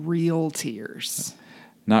cry real tears.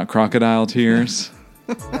 Not crocodile tears.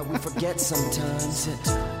 That we forget sometimes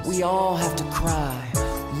that we all have to cry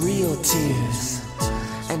real tears.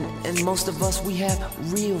 And most of us, we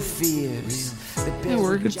have real fears. Yeah,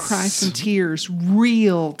 we're going to cry some tears.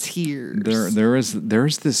 Real tears.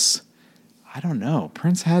 There's this, I don't know,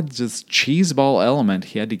 Prince had this cheeseball element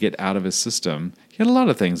he had to get out of his system. He had a lot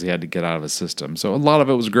of things he had to get out of his system, so a lot of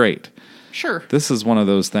it was great. Sure. This is one of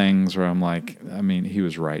those things where I'm like, I mean, he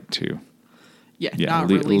was right to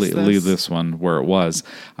leave this one where it was.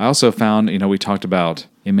 I also found, we talked about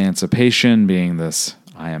Emancipation being this,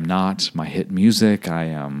 I am not my hit music, I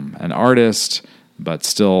am an artist, but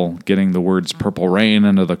still getting the words Purple Rain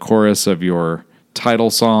into the chorus of your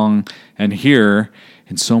title song. And here,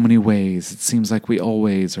 in so many ways, it seems like we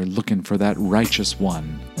always are looking for that righteous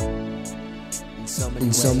one. In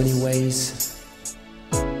so many ways,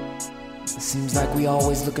 it seems like we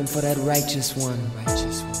always looking for that righteous one.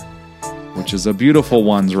 Which is a Beautiful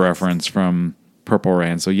Ones reference from Purple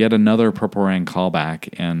Rain. So yet another Purple Rain callback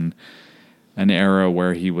in an era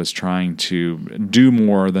where he was trying to do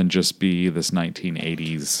more than just be this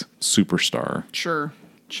 1980s superstar. Sure.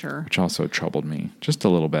 Which also troubled me just a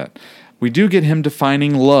little bit. We do get him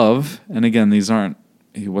defining love. And again,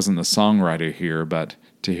 he wasn't the songwriter here, but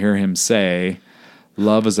to hear him say,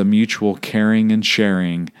 love is a mutual caring and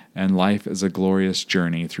sharing, and life is a glorious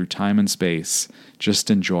journey through time and space.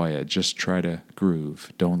 Just enjoy it. Just try to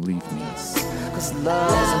groove. Don't leave me. Because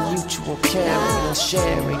love is a mutual caring and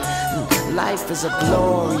sharing. Life is a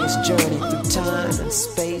glorious journey through time and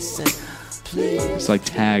space. And please. It's like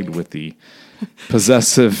tagged with the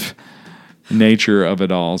possessive nature of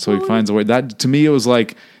it all. So he finds a way. That, to me, it was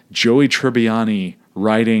like Joey Tribbiani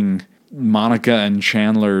writing Monica and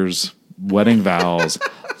Chandler's wedding vows.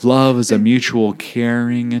 Love is a mutual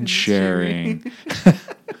caring and sharing.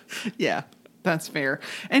 Yeah, that's fair.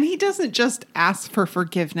 And he doesn't just ask for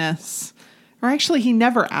forgiveness. Or actually, he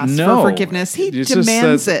never asks for forgiveness. He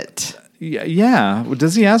demands it. Yeah.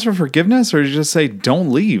 Does he ask for forgiveness, or does he just say,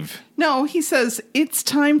 don't leave? No, he says, it's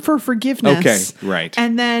time for forgiveness. Okay, right.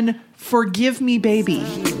 And then, forgive me, baby.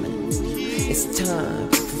 It's time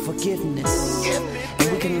for forgiveness.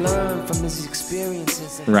 And we can learn from his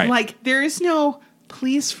experiences. Right. Like, there is no,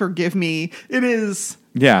 please forgive me. It is...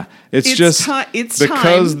 Yeah, it's just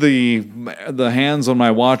because the hands on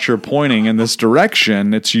my watch are pointing in this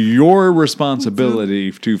direction, it's your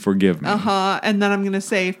responsibility to forgive me. And then I'm going to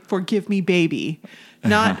say, forgive me, baby.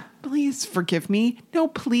 Not, please forgive me. No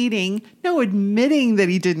pleading, no admitting that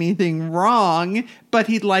he did anything wrong, but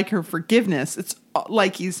he'd like her forgiveness. It's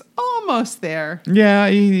like he's almost almost there. Yeah,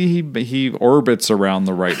 he orbits around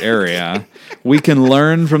the right area. We can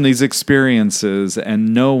learn from these experiences,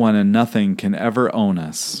 and no one and nothing can ever own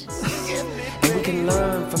us. And we can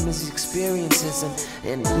learn from his experiences,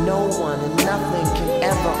 and no one and nothing can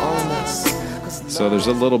ever own us. 'Cause So there's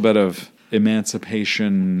a little bit of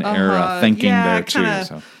Emancipation era thinking there too. kinda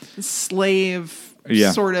So. slave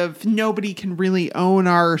Yeah. sort of nobody can really own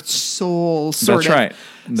our soul sort That's of right.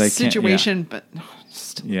 They can't- situation, but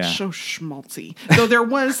still Yeah. so schmaltzy. Though there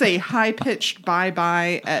was a high-pitched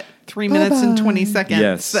bye-bye at 3 minutes and 20 seconds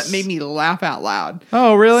Yes. that made me laugh out loud.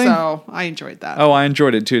 Oh, really? So I enjoyed that. Oh, I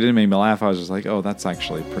enjoyed it too. It didn't make me laugh. I was just like, oh, that's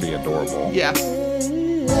actually pretty adorable. Yeah.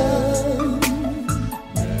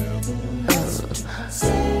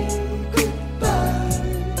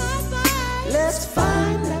 let's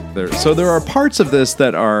find that. So there are parts of this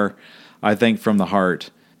that are, I think, from the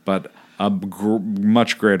heart, but a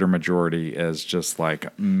much greater majority is just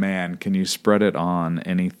like, man, can you spread it on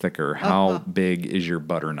any thicker? How big is your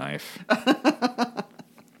butter knife?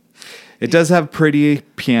 It does have pretty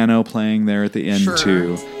piano playing there at the end Sure.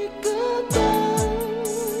 too.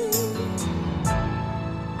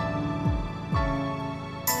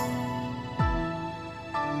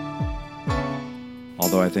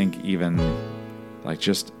 Although I think even like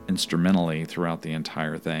just instrumentally throughout the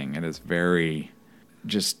entire thing, it is very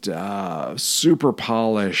just super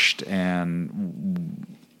polished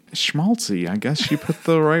and schmaltzy. I guess you put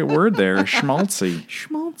the right word there, schmaltzy.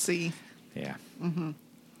 Schmaltzy. Yeah.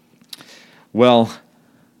 Well,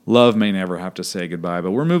 love may never have to say goodbye,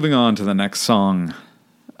 but we're moving on to the next song,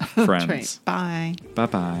 friends. Right. Bye.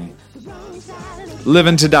 Bye-bye.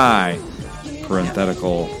 Living to Die,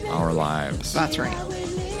 parenthetical, our lives. That's right.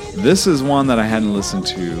 This is one that I hadn't listened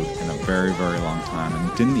to in a very, very long time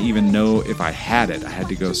and didn't even know if I had it. I had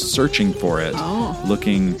to go searching for it,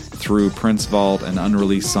 looking through Prince Vault and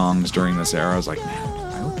unreleased songs during this era. I was like, man,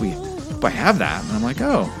 I hope I have that. And I'm like,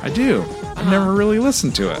 oh, I do. I've never really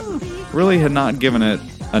listened to it. Really had not given it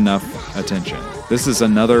enough attention. This is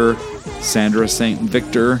another Sandra St.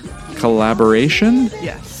 Victor collaboration,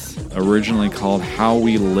 Yes. originally called How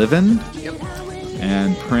We Livin'. Yep.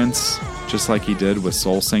 And Prince, just like he did with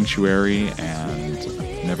Soul Sanctuary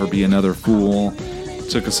and Never Be Another Fool,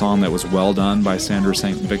 took a song that was well done by Sandra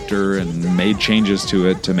St. Victor and made changes to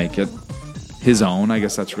it to make it his own. I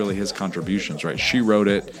guess that's really his contributions, right? She wrote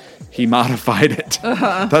it, he modified it.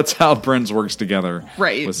 That's how Prince works together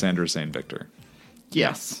Right. with Sandra St. Victor.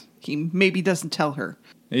 Yes. He maybe doesn't tell her.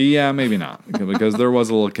 Yeah, maybe not, because there was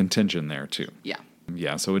a little contention there too. Yeah.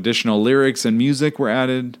 Yeah, so additional lyrics and music were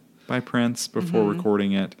added by Prince before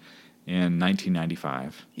recording it in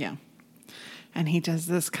 1995. Yeah. And he does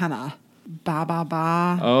this kind of ba ba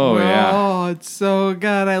ba. Oh, yeah. Oh, it's so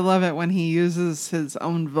good. I love it when he uses his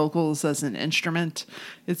own vocals as an instrument.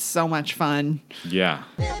 It's so much fun. Yeah.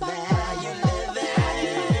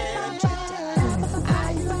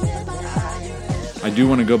 I do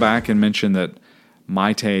want to go back and mention that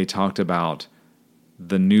Maite talked about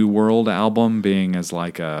the New World album being as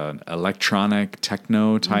like a electronic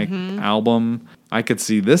techno type album. I could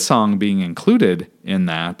see this song being included in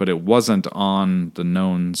that, but it wasn't on the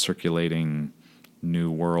known circulating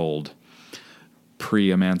New World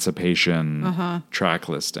pre-Emancipation track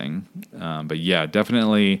listing. But yeah,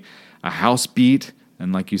 definitely a house beat.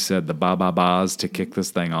 And like you said, the ba-ba-bas to kick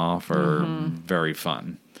this thing off are very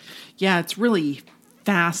fun. Yeah, it's really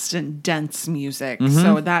fast and dense music.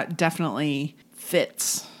 So that definitely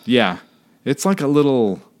fits. Yeah, it's like a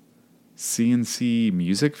little CNC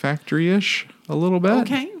Music Factory-ish, a little bit.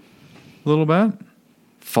 Okay. A little bit.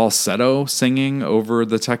 Falsetto singing over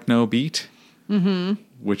the techno beat,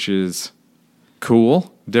 which is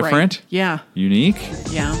cool, different, Right. Yeah. unique.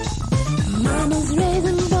 Yeah. Mama's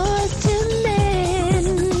raising boys to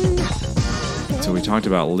men. So we talked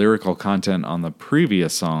about lyrical content on the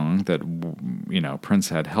previous song that, Prince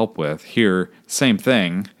had help with. Here, same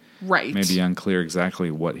thing. Right. Maybe unclear exactly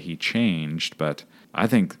what he changed, but I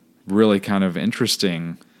think really kind of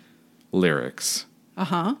interesting lyrics.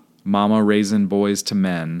 Mama raising boys to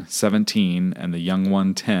men, 17, and the young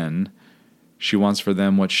one 10. She wants for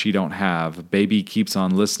them what she don't have. Baby keeps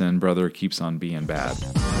on listening, brother keeps on being bad.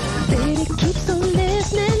 Baby keeps on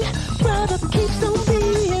listening, brother keeps on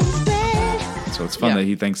being bad. So it's fun Yeah. that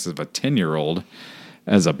he thinks of a 10-year-old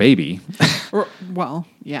as a baby, Well,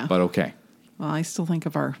 yeah. but okay. Well, I still think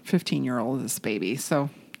of our 15-year-old as baby. So,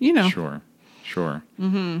 Sure.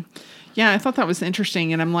 Yeah, I thought that was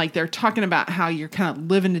interesting. And I'm like, they're talking about how you're kind of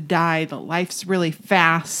living to die. The life's really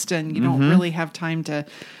fast and you don't really have time to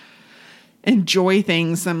enjoy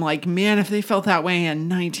things. I'm like, man, if they felt that way in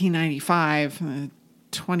 1995,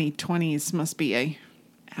 2020s must be a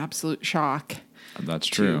absolute shock. That's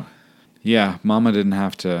true. Yeah, Mama didn't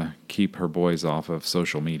have to keep her boys off of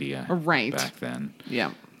social media back then.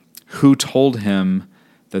 Yeah. Who told him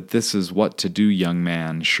that this is what to do, young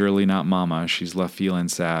man? Surely not Mama. She's left feeling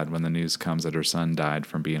sad when the news comes that her son died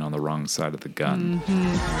from being on the wrong side of the gun.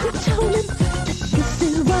 Who told him that this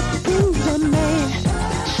is what to do, young man?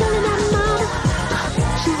 Surely not Mama.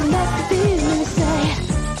 She's left feeling sad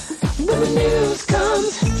when the news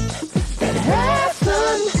comes that her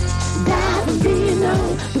son died from being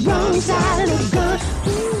on the wrong side of the gun.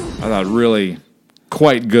 I thought really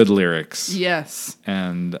quite good lyrics. Yes.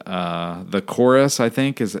 And the chorus, I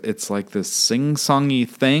think, it's like this sing-songy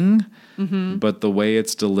thing, but the way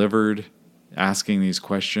it's delivered, asking these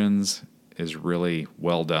questions, is really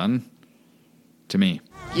well done to me.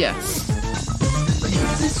 Yes.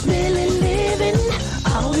 Is this really living?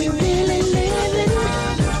 Are we really living?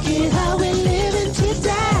 Is how we're living to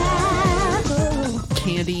die?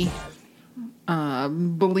 Candy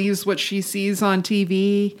believes what she sees on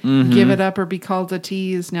TV. Give it up or be called a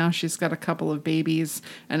tease. Now she's got a couple of babies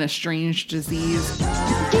and a strange disease. Give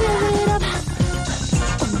it up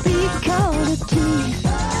or be called a tease.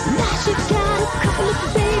 Now she got a couple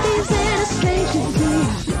of babies and a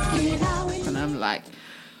strange disease. And I'm like,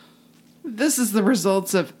 this is the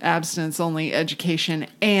results of abstinence-only education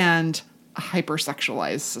and a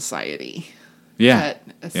hypersexualized society. Yeah.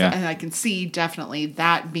 And I can see definitely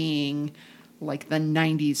that being like the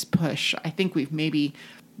 90s push. I think we've maybe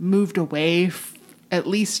moved away, at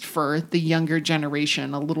least for the younger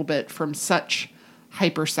generation, a little bit from such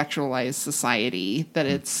hypersexualized society that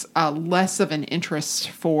it's less of an interest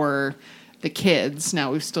for the kids.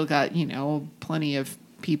 Now we've still got, plenty of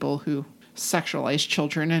people who sexualize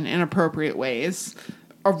children in inappropriate ways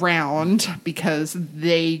around because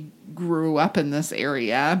they grew up in this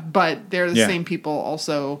area, but they're the same people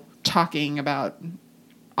also talking about,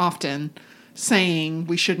 often saying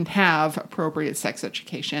we shouldn't have appropriate sex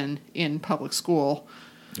education in public school.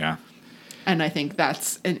 Yeah. And I think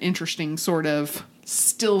that's an interesting sort of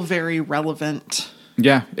still very relevant.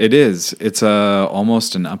 Yeah, it is. It's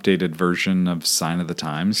almost an updated version of Sign of the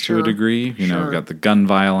Times to a degree. We've got the gun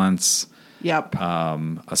violence. Yep.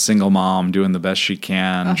 A single mom doing the best she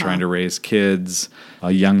can, trying to raise kids.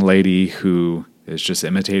 A young lady who is just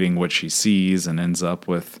imitating what she sees and ends up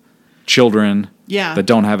with children that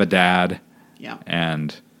don't have a dad. Yeah.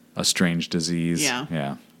 And a strange disease. Yeah.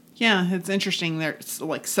 Yeah. Yeah, it's interesting. There's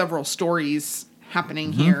like several stories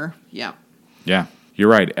happening here. Yeah. Yeah. You're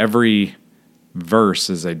right. Every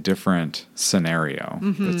verse is a different scenario.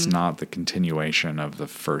 It's not the continuation of the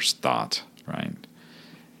first thought, right?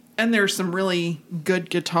 And there's some really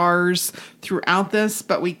good guitars throughout this,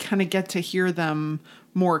 but we kind of get to hear them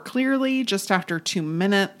more clearly just after 2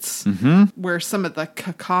 minutes, where some of the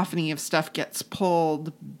cacophony of stuff gets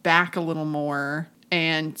pulled back a little more.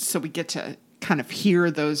 And so we get to kind of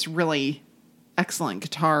hear those really excellent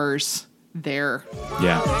guitars there.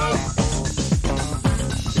 Yeah.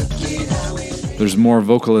 There's more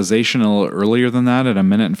vocalization a little earlier than that at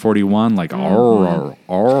 1:41, like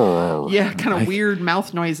Yeah, kind of weird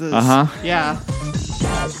mouth noises. Yeah.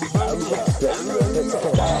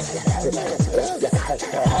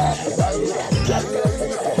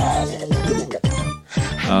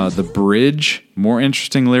 The bridge, more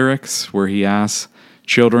interesting lyrics where he asks,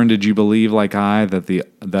 "Children, did you believe like I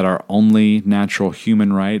that our only natural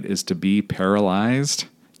human right is to be paralyzed?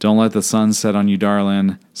 Don't let the sun set on you,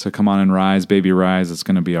 darling. So come on and rise, baby, rise. It's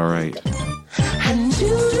going to be all right." And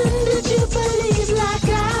children, did you believe like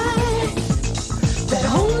I that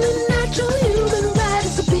only natural human right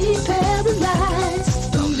is to be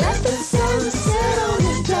paralyzed? Don't let the sun set on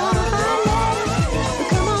your darling.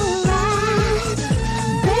 Come on, rise,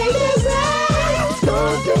 baby, rise.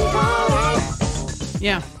 Gonna be all right.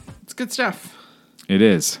 Yeah, it's good stuff. It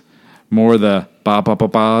is. More the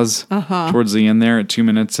ba-ba-ba-bas towards the end there at 2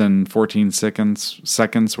 minutes and 14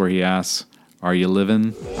 seconds where he asks, "Are you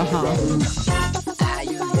living?" Just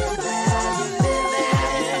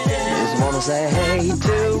wanna say, hey,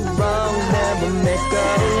 two wrongs never make a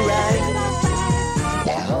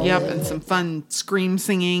right. Yep, and some fun scream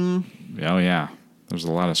singing. Oh, yeah. There's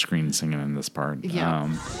a lot of screen singing in this part. Yeah.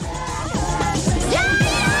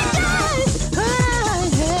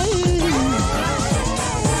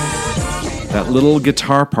 That little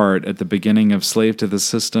guitar part at the beginning of Slave to the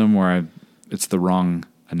System where it's the wrong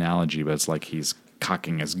analogy, but it's like he's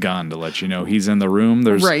cocking his gun to let you know he's in the room.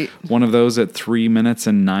 There's one of those at 3 minutes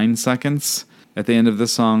and 9 seconds at the end of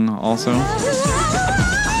this song also. You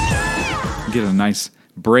get a nice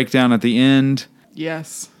breakdown at the end.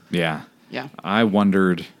 Yes. Yeah. Yeah. I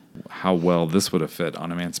wondered how well this would have fit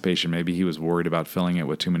on Emancipation. Maybe he was worried about filling it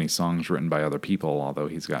with too many songs written by other people, although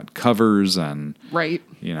he's got covers and, Right.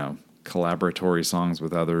 Collaboratory songs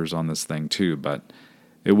with others on this thing too. But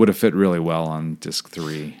it would have fit really well on disc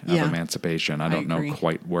 3 of Yeah. Emancipation. I don't agree. know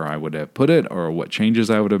quite where I would have put it or what changes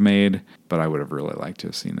I would have made, but I would have really liked to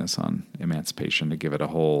have seen this on Emancipation to give it a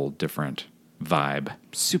whole different vibe.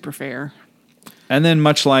 Super fair. And then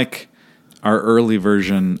much like our early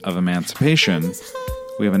version of Emancipation,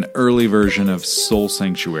 we have an early version of Soul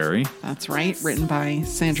Sanctuary. That's right. Written by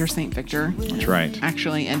Sandra St. Victor. That's right.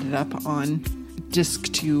 Actually ended up on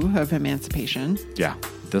disc 2 of Emancipation. Yeah.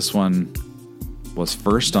 This one was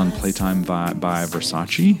first on Playtime by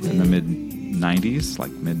Versace in the mid-90s,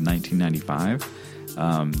 like mid-1995.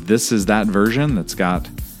 This is that version that's got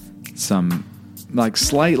some like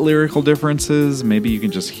slight lyrical differences. Maybe you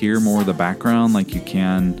can just hear more of the background like you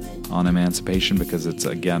can on Emancipation because it's,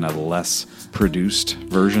 again, a less produced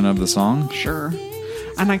version of the song. Sure.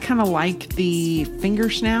 And I kind of like the finger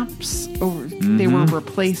snaps. They were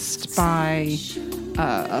replaced by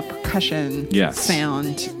a percussion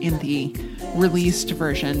sound in the released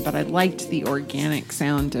version, but I liked the organic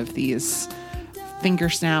sound of these finger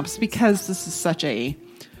snaps because this is such a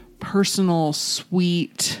personal,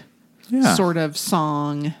 sweet sort of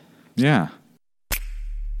song. Yeah.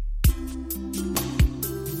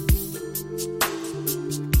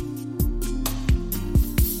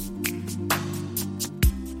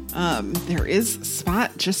 There is a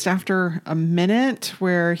spot just after a minute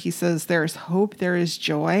where he says, "There is hope, there is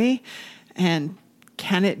joy." And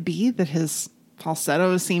can it be that his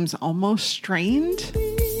falsetto seems almost strained?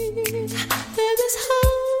 There is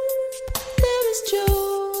hope, there is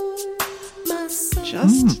joy, my soul.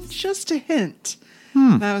 Just a hint.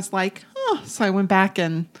 And I was like, oh. So I went back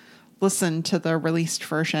and listened to the released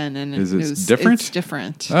version, and Is it different? It's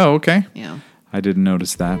different. Oh, okay. Yeah. I didn't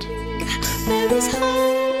notice that. There is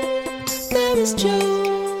hope, there is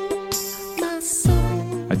joy, my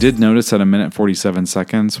soul. I did notice at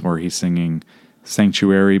 1:47 where he's singing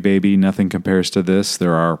Sanctuary, Baby, Nothing Compares to This.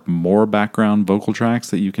 There are more background vocal tracks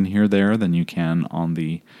that you can hear there than you can on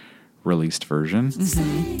the released version.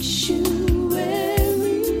 Sanctuary,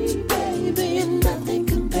 baby, and nothing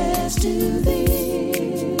compares to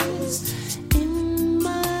this. In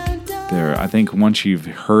my There, I think once you've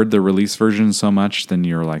heard the release version so much, then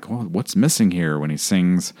you're like, well, what's missing here? When he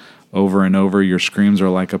sings over and over, your screams are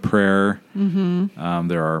like a prayer.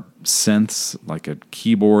 There are synths, like a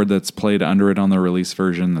keyboard that's played under it on the release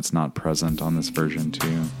version that's not present on this version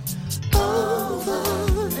too.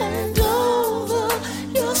 over and over,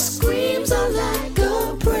 your screams are like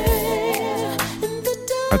a prayer. In the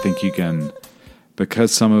dark. I think you can,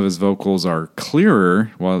 because some of his vocals are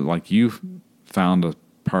clearer, well, like you found a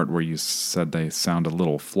part where you said they sound a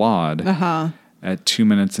little flawed. At 2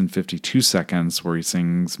 minutes and 52 seconds, where he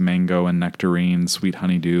sings Mango and Nectarine, Sweet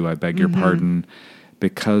Honeydew, I Beg Your Pardon,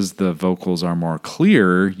 because the vocals are more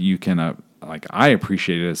clear, you can, I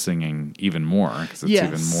appreciate his singing even more, because it's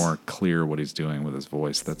even more clear what he's doing with his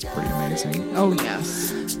voice. That's pretty amazing. Oh,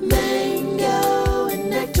 yes. Mango and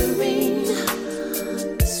nectarine,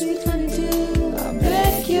 sweet honeydew, I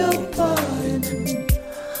beg your pardon.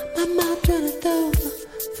 My mouth runneth over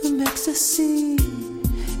from ecstasy.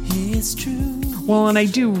 It's true. Well, and I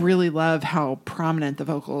do really love how prominent the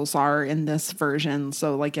vocals are in this version.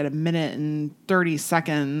 So, like at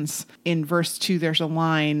 1:30 in verse 2, there's a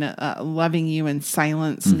line, loving you in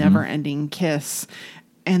silence, never ending kiss.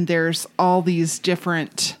 And there's all these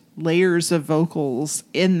different layers of vocals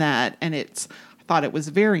in that. And I thought it was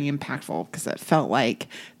very impactful because it felt like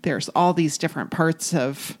there's all these different parts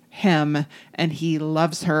of him and he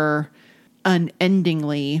loves her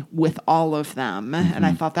unendingly with all of them. And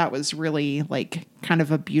I thought that was really like kind of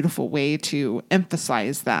a beautiful way to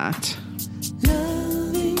emphasize that.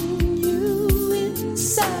 Loving you in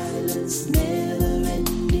silence, never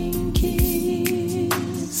ending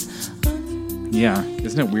kiss. Yeah.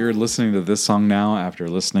 Isn't it weird listening to this song now after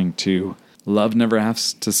listening to Love Never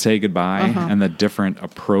Has to Say Goodbye and the different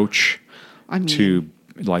approach to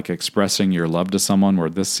like expressing your love to someone, where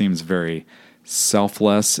this seems very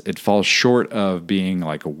selfless. It falls short of being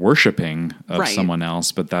like worshiping of someone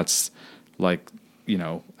else, but that's like,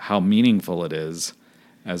 how meaningful it is,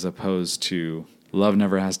 as opposed to Love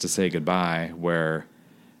Never Has to Say Goodbye, where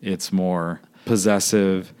it's more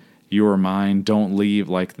possessive. You're mine, don't leave.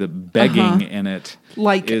 Like the begging in it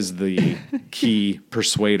is the key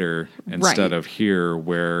persuader instead of here,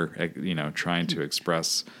 where, trying to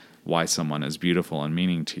express why someone is beautiful and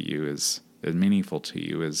meaningful to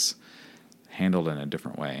you is handled in a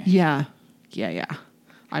different way. Yeah.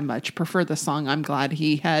 I much prefer the song. I'm glad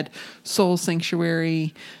he had Soul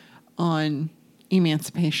Sanctuary on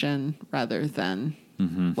Emancipation rather than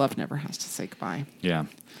Love Never Has to Say Goodbye. Yeah.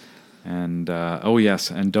 And, oh yes,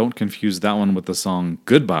 and don't confuse that one with the song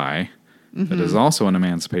Goodbye. That is also an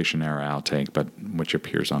Emancipation era outtake, but which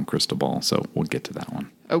appears on Crystal Ball, so we'll get to that one.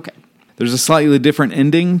 Okay. There's a slightly different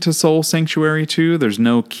ending to Soul Sanctuary, too. There's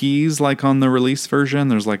no keys like on the release version.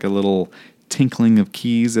 There's like a little tinkling of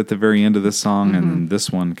keys at the very end of this song, and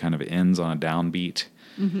this one kind of ends on a downbeat.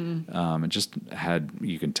 It just had,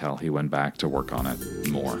 you can tell he went back to work on it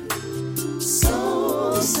more.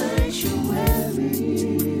 Soul Sanctuary.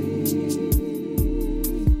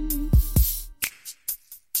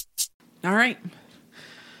 All right.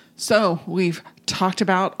 So we've talked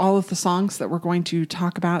about all of the songs that we're going to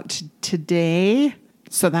talk about today.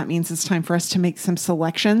 So that means it's time for us to make some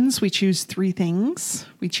selections. We choose 3 things.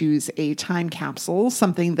 We choose a time capsule,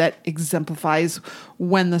 something that exemplifies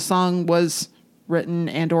when the song was written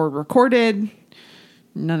and or recorded.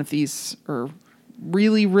 None of these are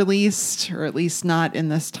really released, or at least not in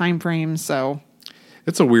this time frame. So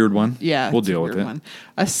it's a weird one. yeah, we'll deal with it. One.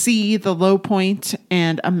 A sea, the low point,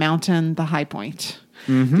 and a mountain, the high point.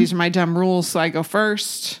 These are my dumb rules, so I go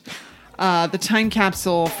first. The time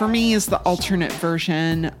capsule for me is the alternate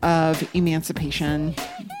version of Emancipation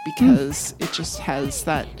because it just has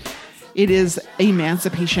that. It is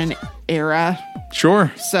Emancipation era.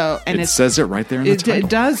 Sure. So and it says it right there in the title. It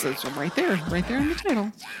does. It's right there in the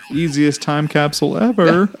title. Easiest time capsule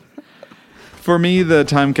ever. For me, the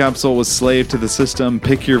time capsule was Slave to the System.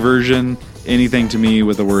 Pick your version. Anything to me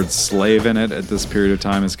with the word slave in it at this period of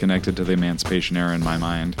time is connected to the Emancipation era in my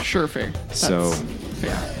mind. Sure, fair. So,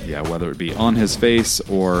 yeah, whether it be on his face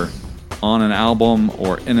or on an album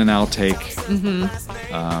or in an outtake,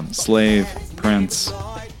 Slave, Prince,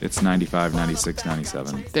 it's 95, 96,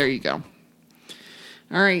 97. There you go.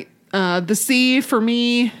 All right. The Sea, for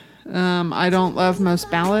me, I don't love most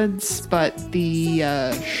ballads, but the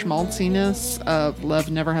schmaltziness of Love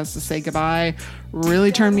Never Has to Say Goodbye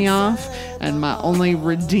really turned me off, and my only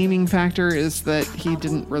redeeming factor is that he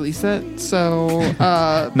didn't release it. So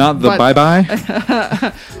not the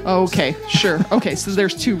bye-bye? Okay, sure. Okay, so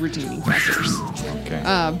there's 2 redeeming factors. Okay.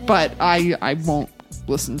 But I won't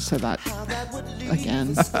listen to that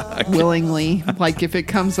again willingly. Like if it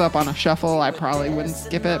comes up on a shuffle, I probably wouldn't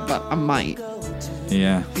skip it, but I might.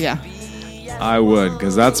 Yeah. I would,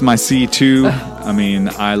 because that's my C2. I mean,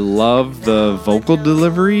 I love the vocal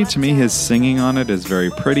delivery. To me, his singing on it is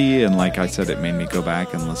very pretty, and like I said, it made me go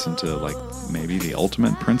back and listen to like maybe the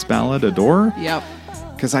ultimate Prince ballad, Adore. Yep.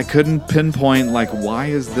 Because I couldn't pinpoint like why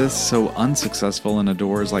is this so unsuccessful and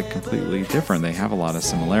Adore is like completely different. They have a lot of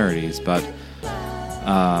similarities, but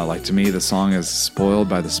like to me, the song is spoiled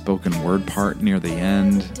by the spoken word part near the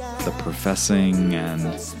end, the professing,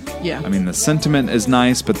 and I mean the sentiment is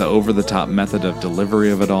nice, but the over-the-top method of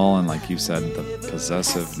delivery of it all, and like you said, the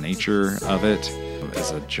possessive nature of it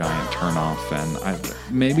is a giant turnoff. And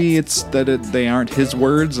maybe it's that they aren't his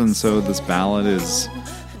words, and so this ballad is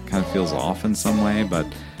kind of feels off in some way. But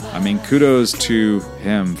I mean, kudos to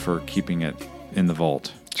him for keeping it in the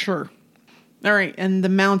vault. Sure. All right, and The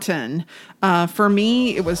Mountain. For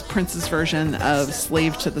me, it was Prince's version of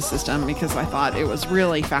Slave to the System because I thought it was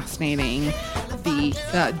really fascinating.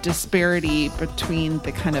 The disparity between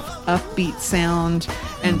the kind of upbeat sound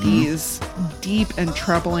and these deep and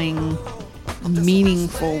troubling,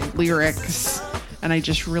 meaningful lyrics. And I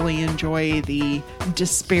just really enjoy the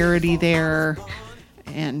disparity there.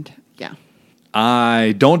 And yeah.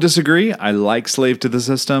 I don't disagree. I like Slave to the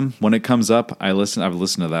System. When it comes up, I've listened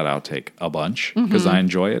to that outtake a bunch because I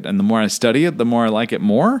enjoy it. And the more I study it, the more I like it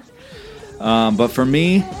more. But for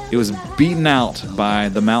me, it was beaten out by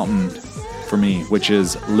The Mountain for me, which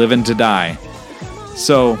is Livin' to Die.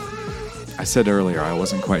 So I said earlier I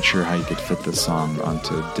wasn't quite sure how you could fit this song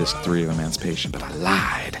onto disc 3 of Emancipation, but I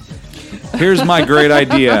lied. Here's my great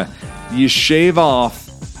idea. You shave off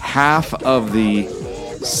half of the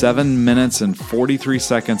 7 minutes and 43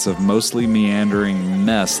 seconds of mostly meandering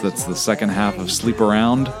mess that's the second half of Sleep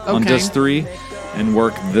Around on disc 3 and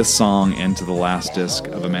work this song into the last disc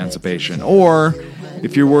of Emancipation. Or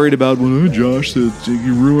if you're worried about, well, Josh, you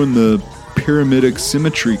ruined the pyramidic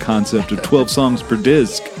symmetry concept of 12 songs per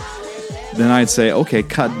disc, then I'd say, okay,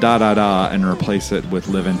 cut Da Da Da and replace it with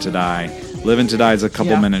Livin' to Die. Livin' to Die is a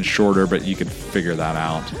couple minutes shorter, but you could figure that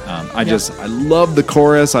out. I love the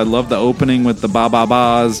chorus. I love the opening with the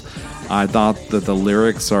ba-ba-bas. I thought that the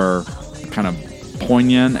lyrics are kind of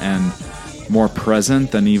poignant and more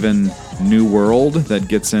present than even New World that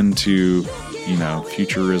gets into, you know,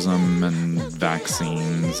 futurism and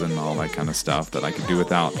vaccines and all that kind of stuff that I could do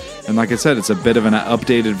without. And like I said, it's a bit of an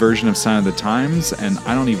updated version of Sign of the Times, and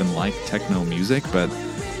I don't even like techno music, but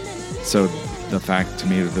So the fact to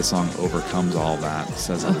me that this song overcomes all that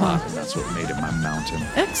says a lot, and that's what made it my mountain.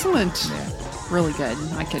 Excellent. Yeah. Really good.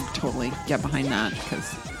 I could totally get behind that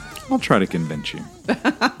because I'll try to convince you.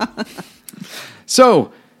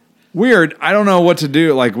 So, weird. I don't know what to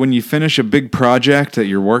do. Like when you finish a big project that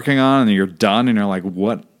you're working on and you're done and you're like,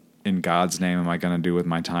 what in God's name am I going to do with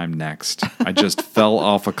my time next? I just fell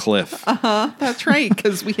off a cliff. that's right.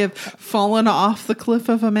 Because we have fallen off the cliff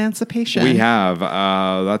of emancipation. We have.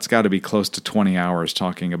 That's got to be close to 20 hours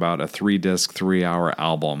talking about a 3-disc, 3-hour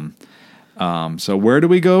album. So where do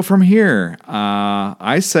we go from here?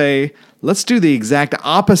 I say let's do the exact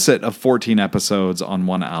opposite of 14 episodes on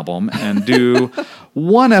one album and do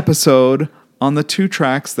one episode on the 2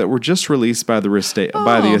 tracks that were just released by the estate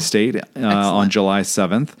on July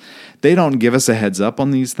 7th. They don't give us a heads up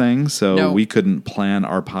on these things, so we couldn't plan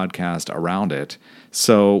our podcast around it.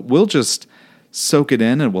 So we'll just soak it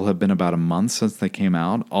in. It will have been about a month since they came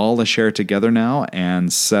out. All to share together now,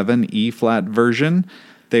 and 7 E-flat version.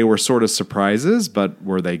 They were sort of surprises, but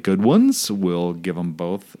were they good ones? We'll give them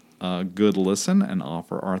both a good listen and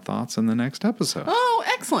offer our thoughts in the next episode. Oh,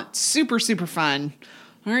 excellent. Super, super fun.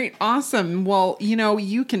 All right, awesome. Well,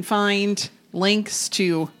 you can find links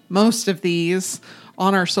to most of these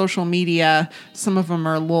on our social media. Some of them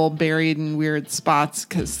are a little buried in weird spots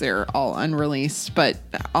because they're all unreleased, but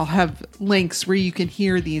I'll have links where you can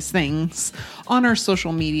hear these things on our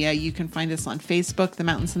social media. You can find us on Facebook, The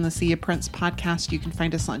Mountains and the Sea of Prince Podcast. You can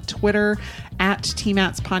find us on Twitter at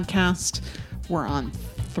TMATS Podcast. We're on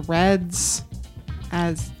Threads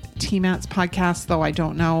as TMATS Podcast, though I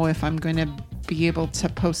don't know if I'm going to be able to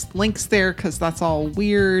post links there because that's all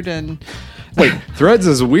weird. And wait, Threads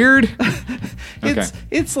is weird? Okay.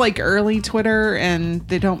 It's like early Twitter, and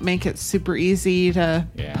they don't make it super easy to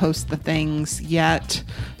post the things yet.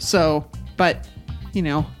 So, but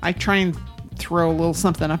I try and throw a little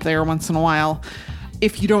something up there once in a while.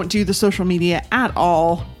 If you don't do the social media at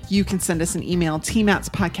all, you can send us an email,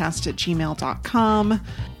 tmatspodcast@gmail.com.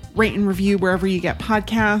 Rate and review wherever you get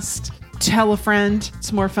podcasts. Tell a friend.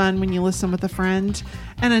 It's more fun when you listen with a friend.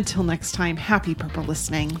 And until next time, happy purple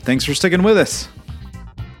listening. Thanks for sticking with us.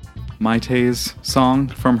 Maite's song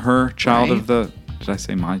from her, Child of the... Did I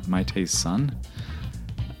say Maite's son?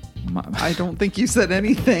 I don't think you said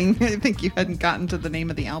anything. I think you hadn't gotten to the name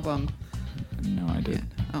of the album. No, I did. Yeah.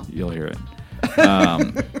 Oh. You'll hear it.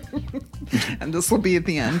 And this will be at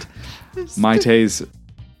the end. Maite's